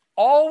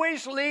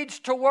always leads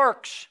to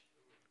works.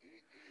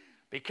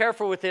 Be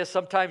careful with this.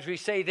 Sometimes we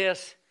say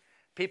this.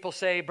 People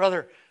say,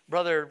 Brother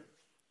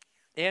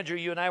Andrew,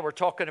 you and I were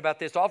talking about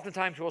this.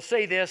 Oftentimes we'll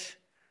say this.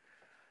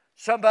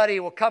 Somebody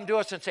will come to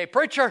us and say,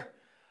 Preacher,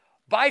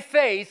 by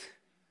faith,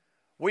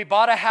 we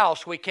bought a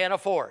house we can't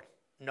afford.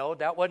 No,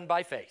 that wasn't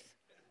by faith.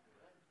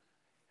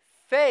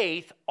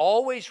 Faith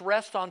always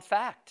rests on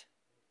fact.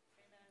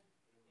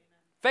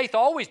 Faith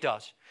always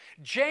does.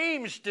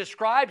 James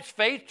describes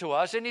faith to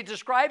us, and he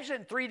describes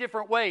it in three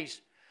different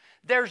ways.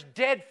 There's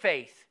dead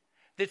faith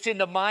that's in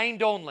the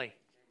mind only.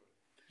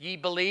 Ye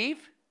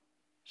believe,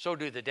 so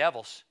do the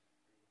devils.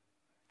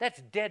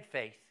 That's dead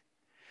faith.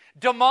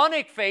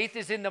 Demonic faith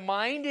is in the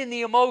mind and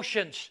the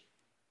emotions.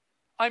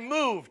 I'm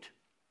moved.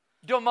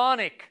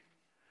 Demonic.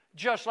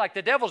 Just like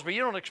the devils, but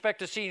you don't expect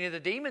to see any of the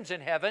demons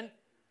in heaven.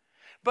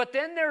 But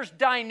then there's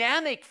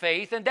dynamic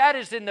faith, and that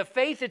is in the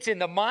faith that's in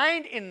the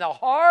mind, in the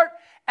heart,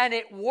 and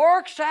it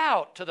works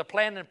out to the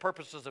plan and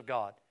purposes of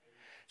God.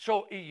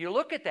 So you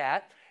look at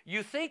that,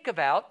 you think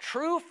about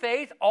true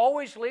faith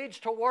always leads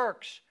to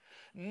works.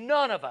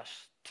 None of us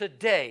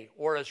today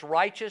were as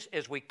righteous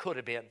as we could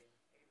have been.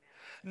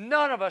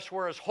 None of us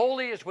were as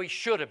holy as we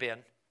should have been.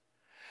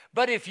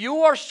 But if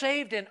you are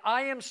saved and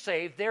I am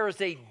saved, there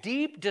is a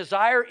deep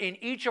desire in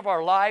each of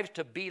our lives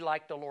to be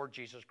like the Lord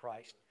Jesus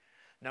Christ.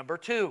 Number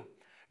two,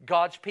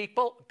 God's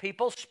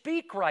people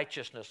speak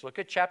righteousness. Look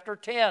at chapter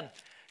 10.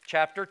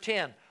 Chapter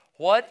 10.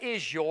 What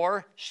is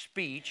your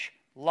speech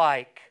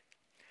like?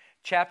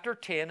 Chapter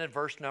 10 and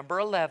verse number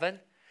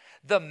 11.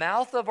 The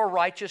mouth of a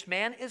righteous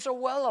man is a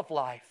well of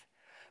life,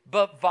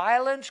 but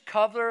violence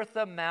covereth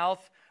the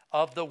mouth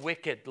of the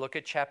wicked. Look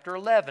at chapter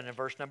 11 and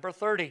verse number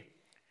 30.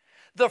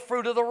 The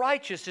fruit of the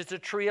righteous is a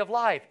tree of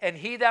life, and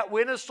he that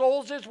winneth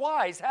souls is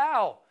wise.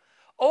 How?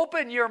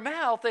 Open your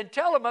mouth and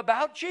tell them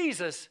about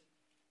Jesus.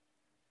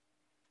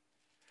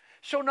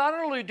 So not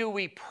only do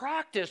we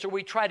practice or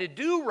we try to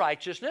do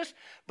righteousness,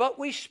 but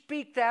we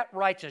speak that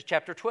righteousness.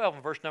 Chapter 12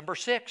 and verse number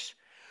 6.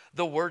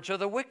 The words of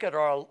the wicked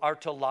are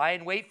to lie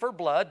in wait for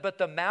blood, but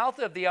the mouth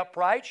of the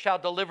upright shall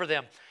deliver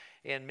them.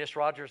 In Miss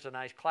Rogers and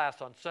I's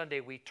class on Sunday,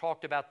 we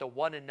talked about the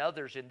one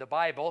another's in the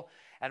Bible,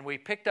 and we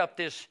picked up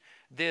this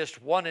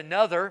one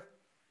another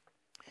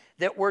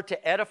that we're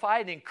to edify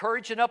and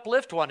encourage and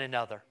uplift one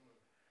another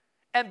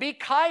and be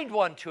kind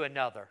one to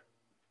another.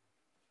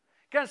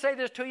 Can I say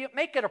this to you?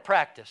 Make it a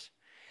practice.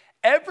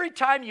 Every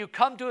time you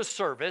come to a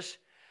service,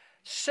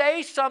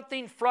 say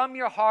something from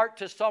your heart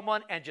to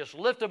someone and just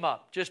lift them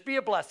up. Just be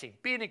a blessing.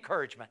 Be an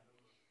encouragement.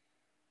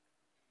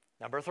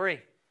 Number 3,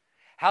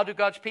 how do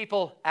God's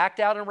people act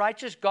out in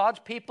righteousness? God's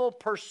people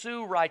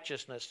pursue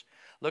righteousness.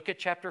 Look at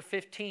chapter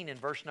 15 and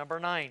verse number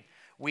 9.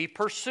 We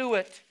pursue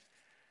it.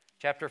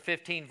 Chapter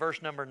 15,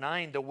 verse number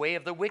 9. The way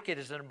of the wicked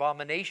is an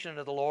abomination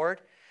of the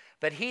Lord,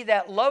 but he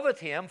that loveth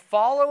him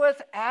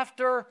followeth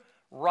after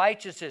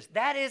righteousness.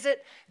 That is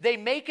it. They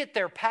make it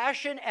their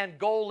passion and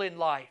goal in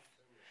life.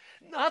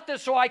 Not that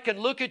so I can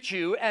look at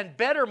you and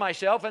better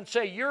myself and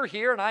say, you're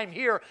here and I'm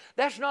here.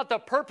 That's not the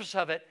purpose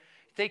of it.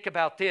 Think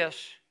about this.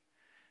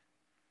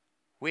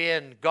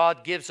 When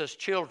God gives us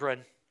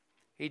children,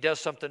 He does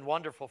something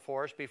wonderful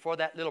for us before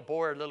that little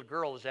boy or little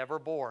girl is ever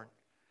born.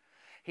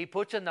 He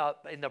puts in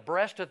the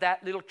breast of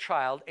that little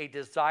child a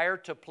desire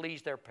to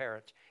please their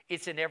parents.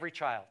 It's in every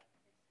child.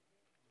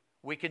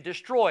 We can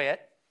destroy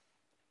it.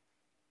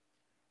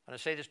 I'm going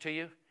to say this to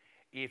you.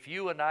 If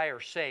you and I are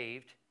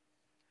saved,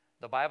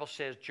 the Bible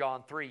says,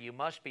 John 3, you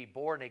must be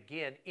born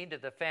again into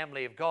the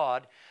family of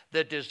God.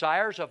 The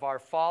desires of our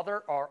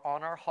Father are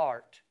on our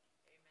heart.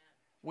 Amen.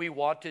 We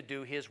want to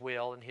do His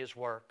will and His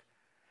work.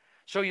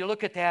 So you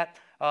look at that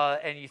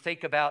and you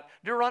think about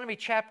Deuteronomy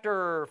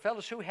chapter,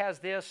 fellas, who has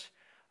this?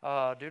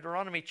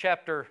 Deuteronomy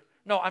chapter,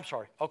 no, I'm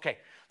sorry. Okay,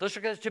 let's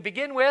look at this. To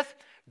begin with,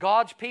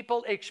 God's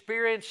people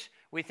experience,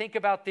 we think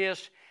about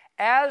this,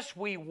 as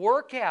we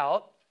work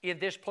out in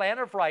this plan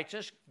of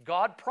righteousness,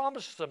 God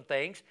promises some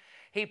things.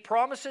 He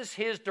promises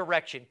His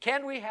direction.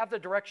 Can we have the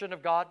direction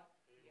of God?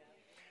 Yeah.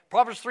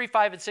 Proverbs 3,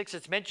 5, and 6,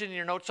 it's mentioned in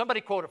your notes.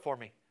 Somebody quote it for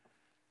me.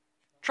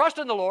 Trust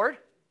in the Lord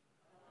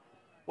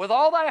with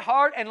all thy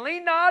heart and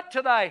lean not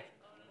to thy,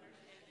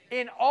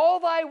 in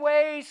all thy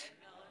ways,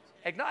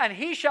 and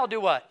He shall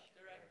do what?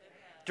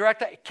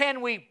 Direct.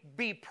 Can we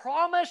be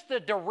promised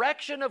the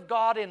direction of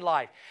God in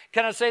life?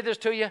 Can I say this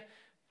to you?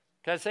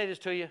 Can I say this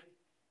to you?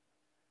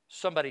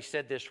 Somebody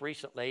said this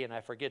recently, and I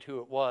forget who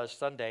it was,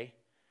 Sunday.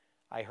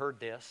 I heard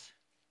this.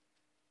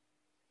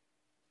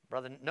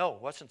 Brother, no,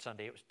 it wasn't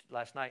Sunday. It was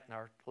last night in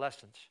our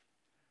lessons.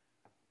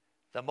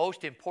 The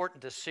most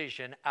important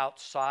decision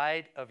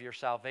outside of your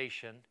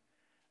salvation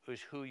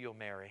is who you'll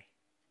marry.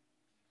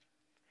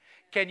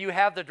 Can you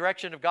have the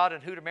direction of God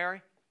in who to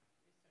marry?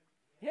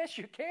 Yes,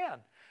 you can.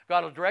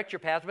 God will direct your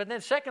path. But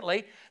then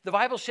secondly, the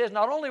Bible says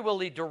not only will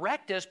He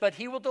direct us, but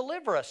He will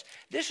deliver us.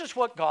 This is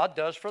what God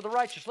does for the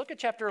righteous. Look at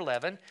chapter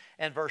 11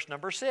 and verse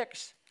number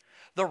 6.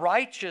 The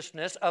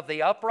righteousness of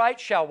the upright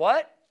shall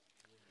what?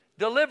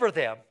 Deliver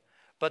them.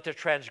 But the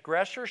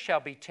transgressor shall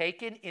be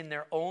taken in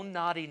their own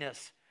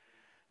naughtiness.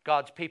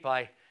 God's people,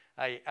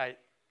 I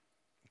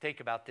think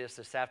about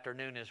this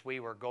afternoon as we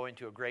were going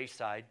to a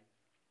graveside.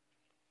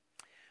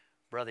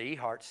 Brother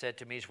Ehart said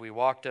to me as we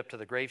walked up to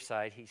the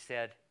graveside, he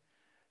said,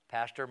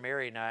 Pastor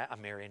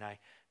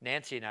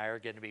Nancy and I are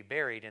going to be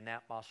buried in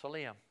that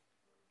mausoleum.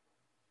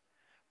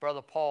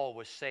 Brother Paul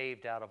was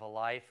saved out of a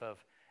life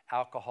of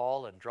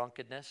alcohol and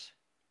drunkenness.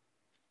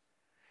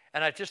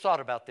 And I just thought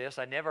about this.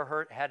 I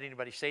never had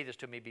anybody say this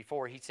to me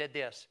before. He said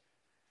this.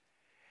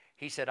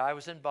 He said, I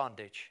was in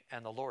bondage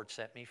and the Lord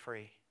set me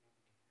free.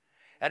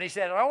 And he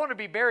said, I want to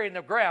be buried in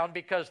the ground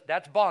because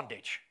that's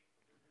bondage.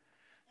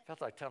 I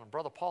felt like telling him,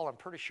 Brother Paul, I'm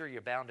pretty sure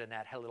you're bound in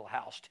that little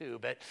house too.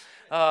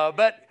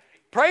 But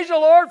praise the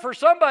Lord for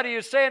somebody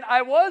who's saying,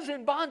 I was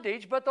in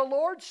bondage, but the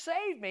Lord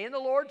saved me and the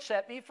Lord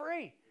set me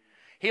free.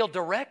 He'll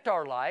direct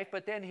our life,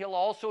 but then He'll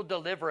also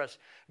deliver us.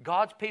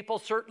 God's people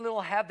certainly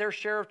will have their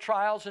share of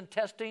trials and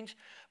testings,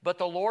 but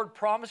the Lord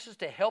promises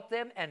to help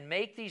them and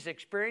make these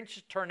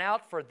experiences turn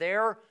out for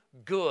their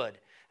good.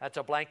 That's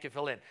a blank to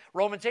fill in.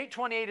 Romans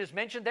 8:28 is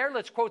mentioned there.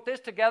 Let's quote this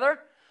together.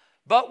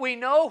 But we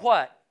know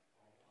what?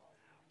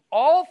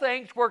 All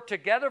things work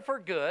together for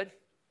good.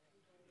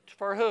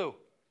 For who?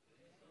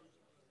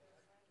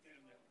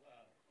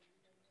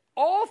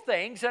 All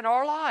things in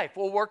our life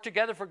will work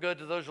together for good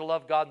to those who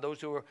love God and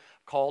those who are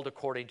called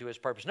according to His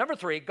purpose. Number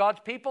 3, God's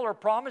people are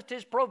promised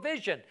His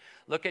provision.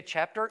 Look at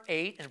chapter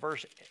 8 and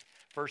verse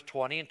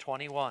 20 and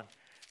 21.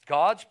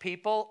 God's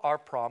people are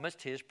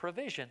promised His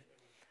provision.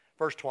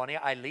 Verse 20,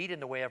 I lead in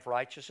the way of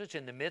righteousness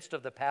in the midst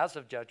of the paths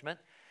of judgment,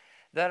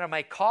 that I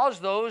may cause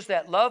those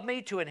that love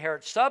me to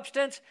inherit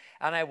substance,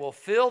 and I will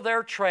fill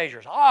their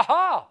treasures.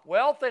 Aha!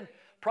 Wealth and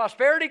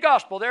prosperity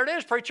gospel. There it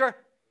is, preacher.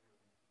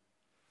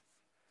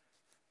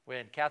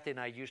 When Kathy and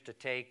I used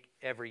to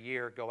every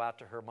year, go out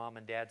to her mom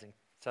and dad's in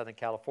Southern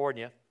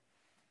California.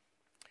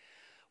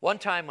 One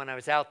time when I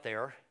was out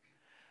there,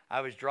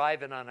 I was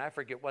driving on, I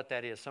forget what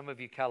that is. Some of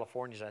you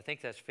Californians, I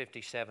think that's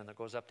 57 that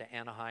goes up to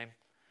Anaheim.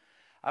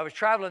 I was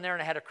traveling there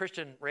and I had a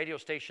Christian radio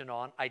station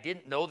on. I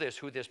didn't know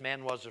who this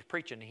man was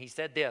preaching. He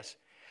said this: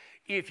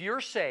 if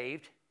you're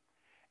saved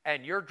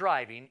and you're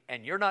driving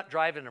and you're not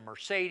driving a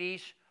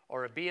Mercedes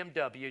or a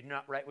BMW, you're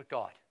not right with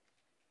God.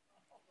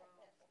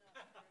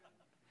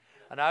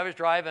 And I was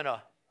driving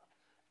a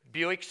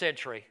Buick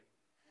Century.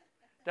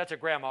 That's a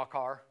grandma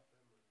car.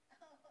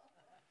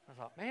 I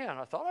thought, man,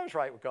 I thought I was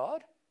right with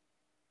God.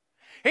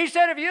 He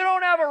said, if you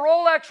don't have a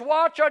Rolex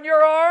watch on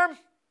your arm,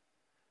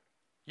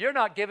 you're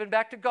not giving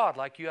back to God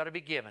like you ought to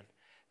be given.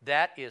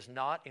 That is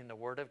not in the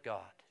Word of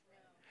God.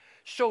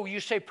 So you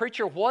say,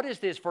 preacher, what is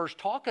this verse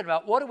talking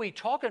about? What are we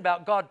talking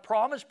about? God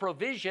promised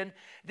provision.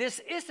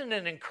 This isn't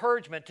an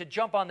encouragement to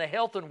jump on the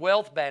health and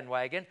wealth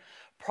bandwagon.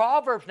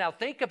 Proverbs, now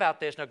think about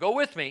this. Now go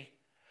with me.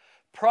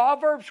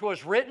 Proverbs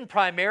was written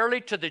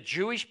primarily to the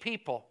Jewish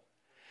people.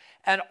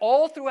 And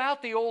all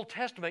throughout the Old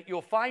Testament,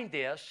 you'll find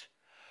this.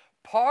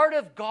 Part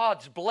of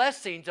God's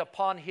blessings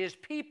upon His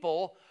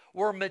people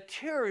were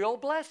material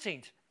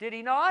blessings. Did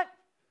He not?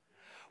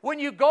 When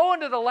you go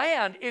into the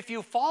land, if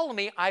you follow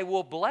me, I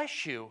will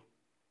bless you.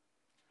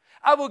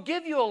 I will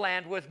give you a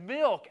land with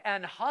milk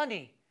and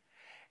honey.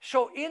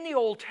 So in the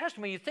Old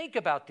Testament, you think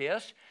about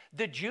this,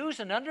 the Jews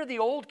and under the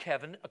Old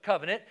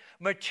Covenant,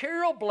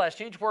 material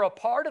blessings were a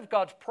part of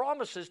God's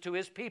promises to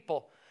His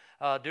people.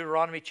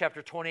 Deuteronomy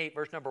chapter 28,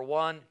 verse number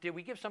 1. Did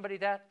we give somebody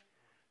that?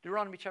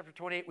 Deuteronomy chapter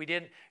 28, we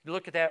didn't. You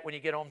look at that when you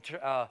get on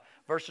to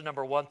verses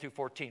number 1 through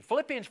 14.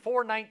 Philippians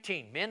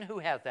 4:19, men who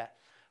have that.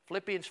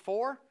 Philippians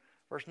 4,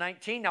 verse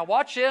 19. Now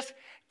watch this.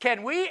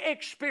 Can we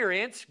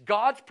experience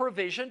God's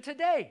provision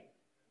today?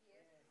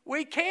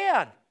 We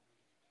can.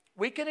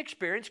 We can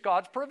experience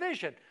God's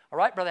provision. All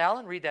right, Brother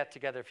Allen, read that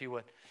together if you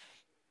would.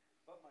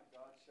 But my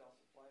God shall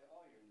supply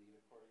all your need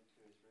according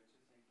to His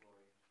riches and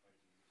glory by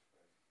Jesus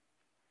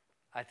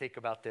Christ. I think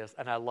about this,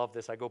 and I love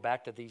this. I go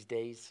back to these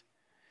days.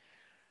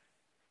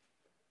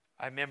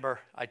 I remember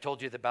I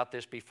told you about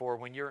this before.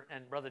 When you're,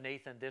 and Brother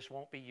Nathan, this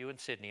won't be you and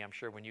Sydney, I'm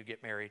sure, when you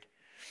get married.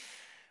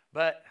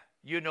 But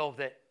you know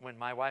that when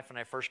my wife and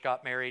I first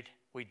got married,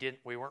 we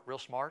weren't real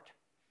smart.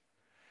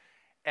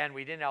 And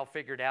we didn't all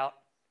figure it out.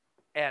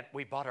 And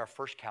we bought our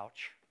first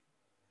couch.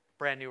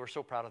 Brand new. We're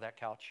so proud of that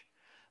couch.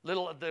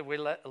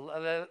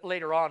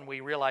 Later on, we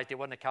realized it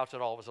wasn't a couch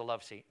at all. It was a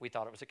love seat. We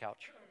thought it was a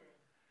couch.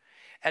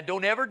 And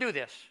don't ever do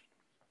this.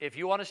 If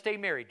you want to stay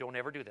married, don't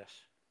ever do this.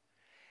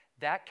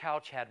 That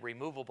couch had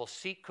removable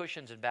seat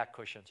cushions and back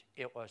cushions.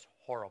 It was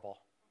horrible.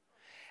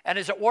 And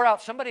as it wore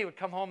out, somebody would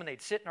come home and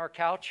they'd sit in our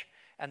couch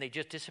and they'd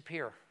just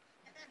disappear.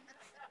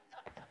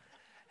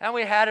 And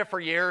we had it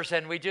for years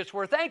and we just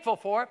were thankful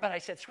for it. But I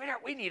said,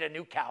 sweetheart, we need a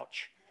new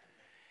couch.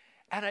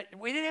 And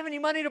we didn't have any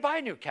money to buy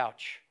a new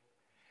couch.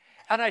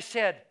 And I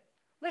said,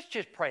 let's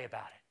just pray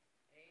about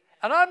it.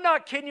 And I'm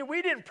not kidding you.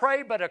 We didn't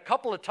pray but a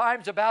couple of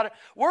times about it.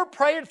 We're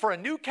praying for a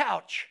new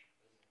couch.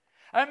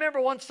 I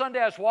remember one Sunday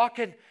I was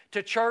walking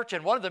to church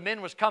and one of the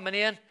men was coming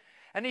in.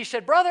 And he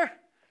said, brother,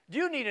 do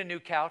you need a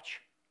new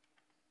couch?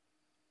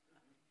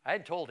 I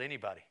hadn't told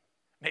anybody.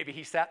 Maybe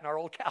he sat in our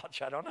old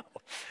couch. I don't know.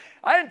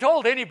 I hadn't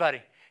told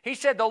anybody. He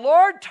said, the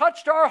Lord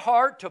touched our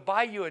heart to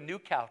buy you a new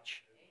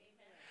couch.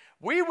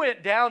 We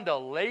went down to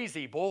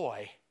Lazy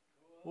Boy.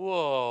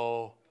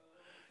 Whoa.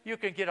 You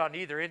can get on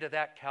either end of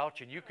that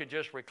couch and you can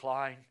just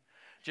recline,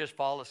 just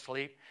fall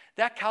asleep.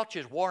 That couch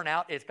is worn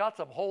out. It's got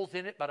some holes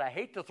in it, but I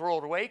hate to throw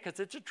it away because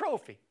it's a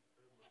trophy.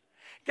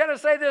 Can I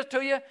say this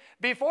to you?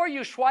 Before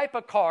you swipe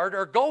a card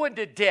or go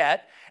into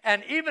debt,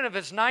 and even if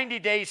it's 90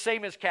 days,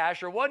 same as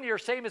cash, or 1 year,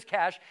 same as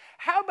cash,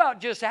 how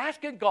about just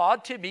asking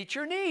God to meet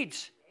your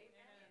needs?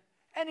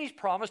 And He's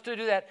promised to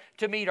do that,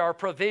 to meet our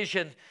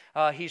provision.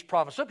 He's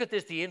promised. Look at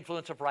this, the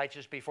influence of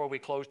righteousness before we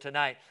close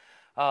tonight.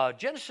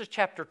 Genesis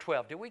chapter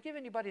 12. Did we give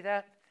anybody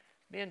that?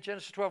 In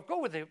Genesis 12. Go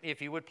with it,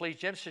 if you would, please.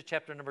 Genesis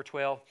chapter number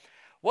 12.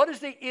 What is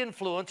the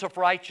influence of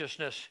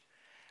righteousness?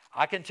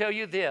 I can tell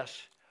you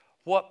this.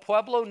 What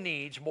Pueblo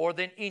needs more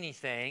than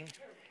anything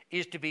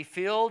is to be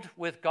filled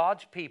with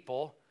God's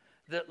people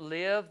that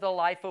live the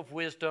life of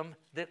wisdom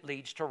that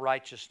leads to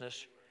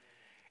righteousness.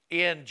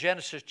 In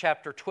Genesis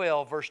chapter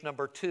 12, verse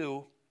number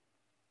 2,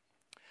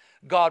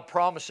 God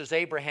promises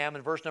Abraham,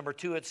 in verse number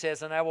 2 it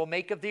says, and I will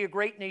make of thee a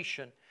great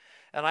nation,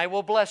 and I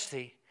will bless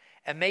thee,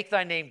 and make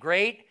thy name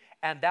great,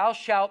 and thou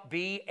shalt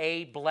be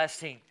a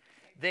blessing.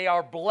 They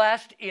are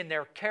blessed in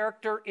their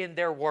character, in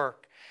their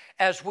work.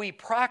 As we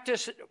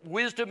practice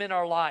wisdom in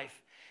our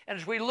life, and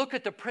as we look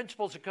at the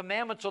principles and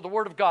commandments of the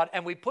Word of God,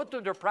 and we put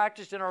them to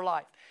practice in our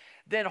life,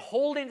 then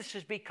holiness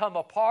has become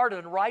a part,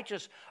 and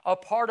righteous a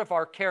part of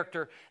our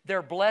character.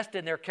 They're blessed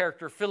in their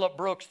character. Philip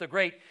Brooks, the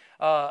great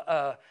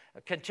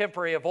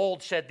contemporary of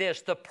old, said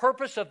this: the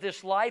purpose of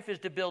this life is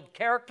to build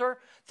character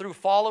through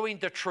following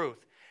the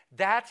truth.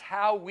 That's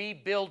how we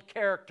build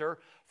character.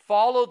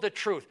 Follow the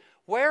truth.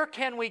 Where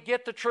can we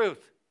get the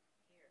truth?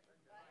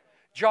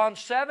 John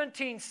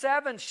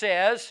 17:7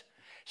 says,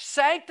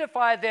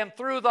 sanctify them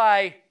through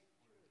thy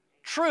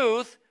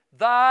truth.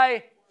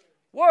 Thy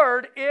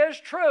word is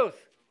truth.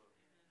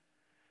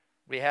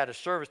 We had a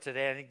service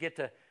today. I didn't get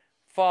to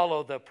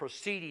follow the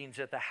proceedings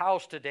at the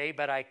House today,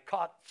 but I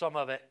caught some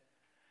of it.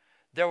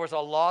 There was a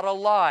lot of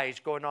lies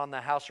going on in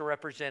the House of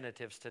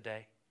Representatives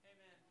today.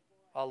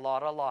 A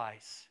lot of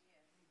lies.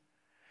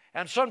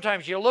 And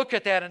sometimes you look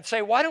at that and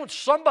say, why don't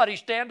somebody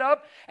stand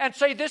up and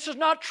say this is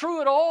not true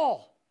at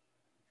all?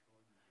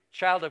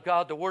 Child of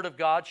God, the Word of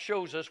God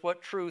shows us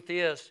what truth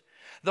is.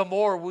 The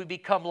more we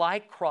become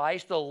like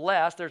Christ, the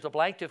less, there's a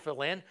blank to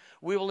fill in,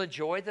 we will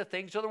enjoy the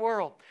things of the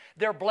world.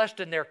 They're blessed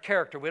in their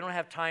character. We don't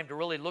have time to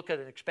really look at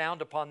and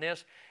expound upon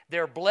this.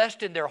 They're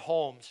blessed in their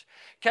homes.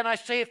 Can I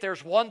say, if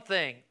there's one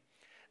thing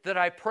that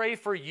I pray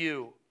for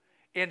you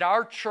in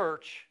our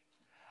church,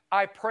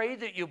 I pray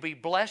that you'll be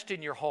blessed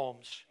in your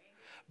homes,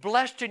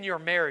 blessed in your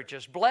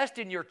marriages, blessed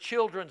in your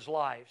children's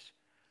lives.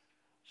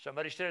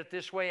 Somebody said it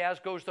this way: as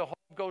goes the home,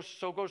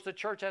 so goes the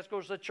church. As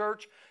goes the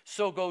church,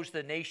 so goes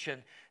the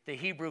nation. The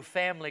Hebrew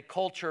family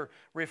culture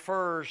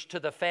refers to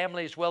the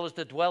family as well as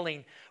the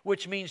dwelling,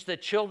 which means the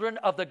children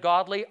of the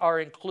godly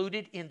are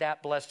included in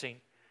that blessing.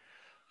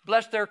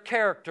 Bless their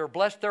character,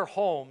 bless their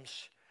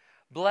homes.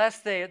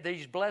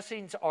 These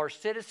blessings are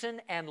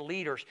citizen and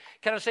leaders.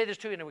 Can I say this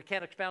to you, and we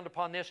can't expound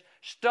upon this?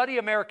 Study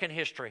American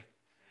history.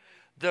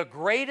 The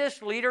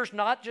greatest leaders,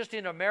 not just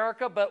in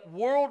America, but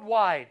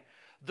worldwide,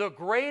 the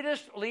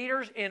greatest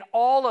leaders in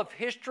all of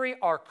history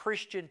are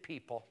Christian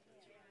people.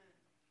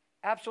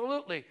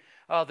 Absolutely.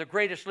 The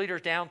greatest leaders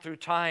down through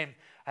time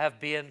have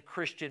been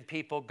Christian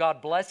people.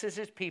 God blesses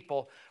His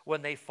people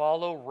when they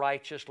follow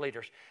righteous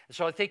leaders. And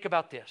so I think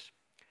about this.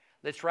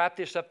 Let's wrap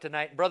this up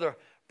tonight. Brother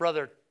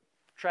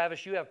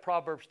Travis, you have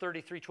Proverbs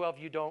 33:12.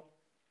 You don't?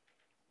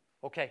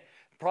 Okay.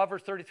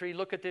 Proverbs 33.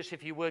 Look at this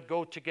if you would.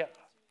 Go together.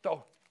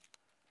 Oh.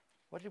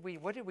 What did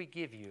we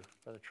give you,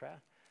 Brother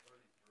Travis?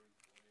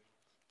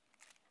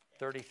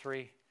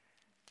 33.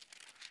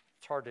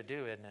 It's hard to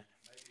do, isn't it?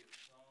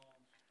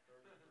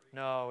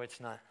 No,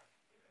 it's not.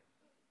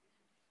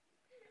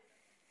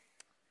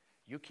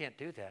 You can't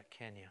do that,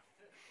 can you?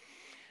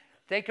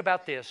 Think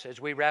about this as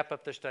we wrap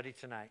up the study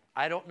tonight.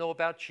 I don't know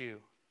about you.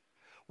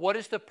 What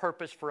is the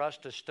purpose for us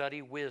to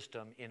study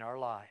wisdom in our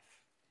life?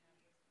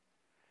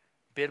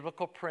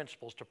 Biblical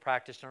principles to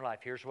practice in our life.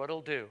 Here's what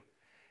it'll do.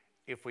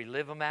 If we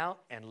live them out,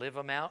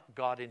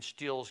 God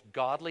instills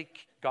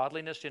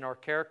godliness in our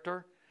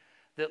character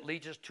that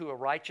leads us to a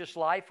righteous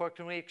life. What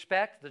can we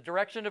expect? The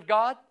direction of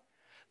God,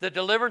 the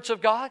deliverance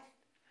of God,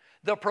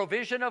 the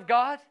provision of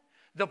God,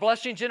 the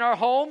blessings in our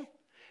home.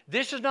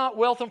 This is not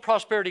wealth and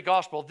prosperity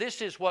gospel.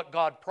 This is what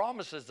God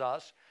promises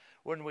us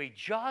when we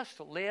just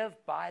live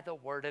by the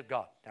Word of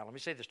God. Now, let me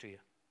say this to you.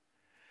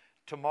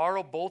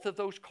 Tomorrow, both of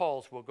those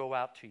calls will go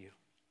out to you.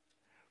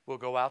 Will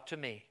go out to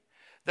me.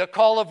 The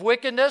call of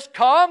wickedness,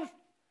 come,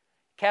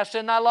 cast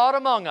in thy lot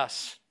among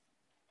us.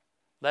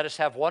 Let us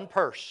have one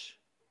purse.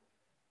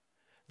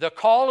 The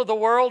call of the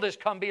world is,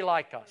 come be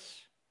like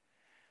us.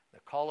 The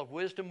call of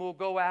wisdom will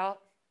go out.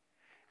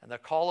 And the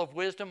call of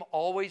wisdom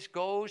always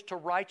goes to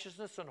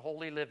righteousness and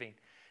holy living.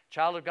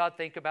 Child of God,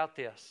 think about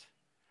this.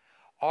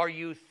 Are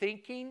you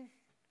thinking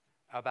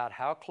about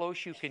how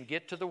close you can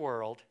get to the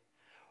world,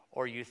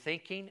 or are you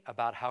thinking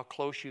about how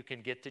close you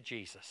can get to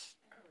Jesus?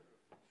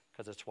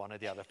 Because it's one or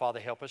the other. Father,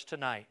 help us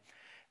tonight.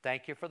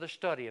 Thank you for the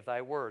study of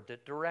thy word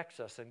that directs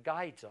us and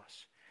guides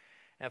us.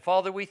 And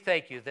Father, we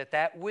thank you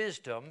that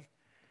wisdom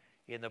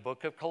in the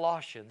book of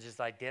Colossians is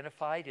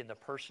identified in the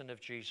person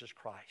of Jesus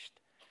Christ.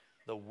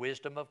 The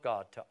wisdom of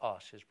God to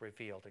us is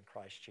revealed in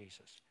Christ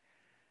Jesus.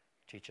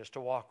 Teach us to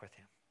walk with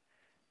Him.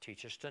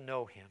 Teach us to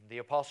know Him. The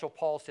Apostle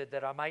Paul said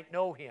that I might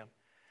know Him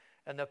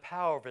and the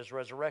power of His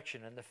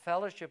resurrection and the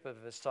fellowship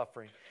of His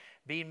suffering,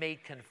 being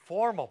made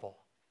conformable.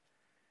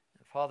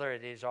 And Father,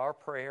 it is our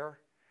prayer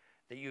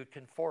that you would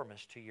conform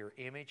us to your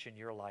image and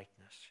your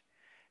likeness.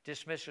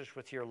 Dismiss us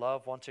with your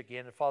love once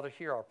again. And Father,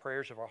 hear our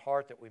prayers of our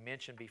heart that we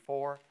mentioned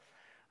before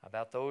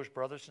about those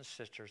brothers and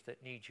sisters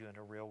that need you in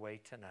a real way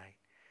tonight.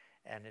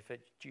 And if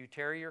you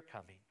tarry your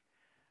coming,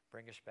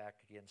 bring us back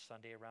again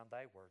Sunday around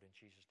thy word. In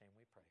Jesus' name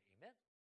we pray.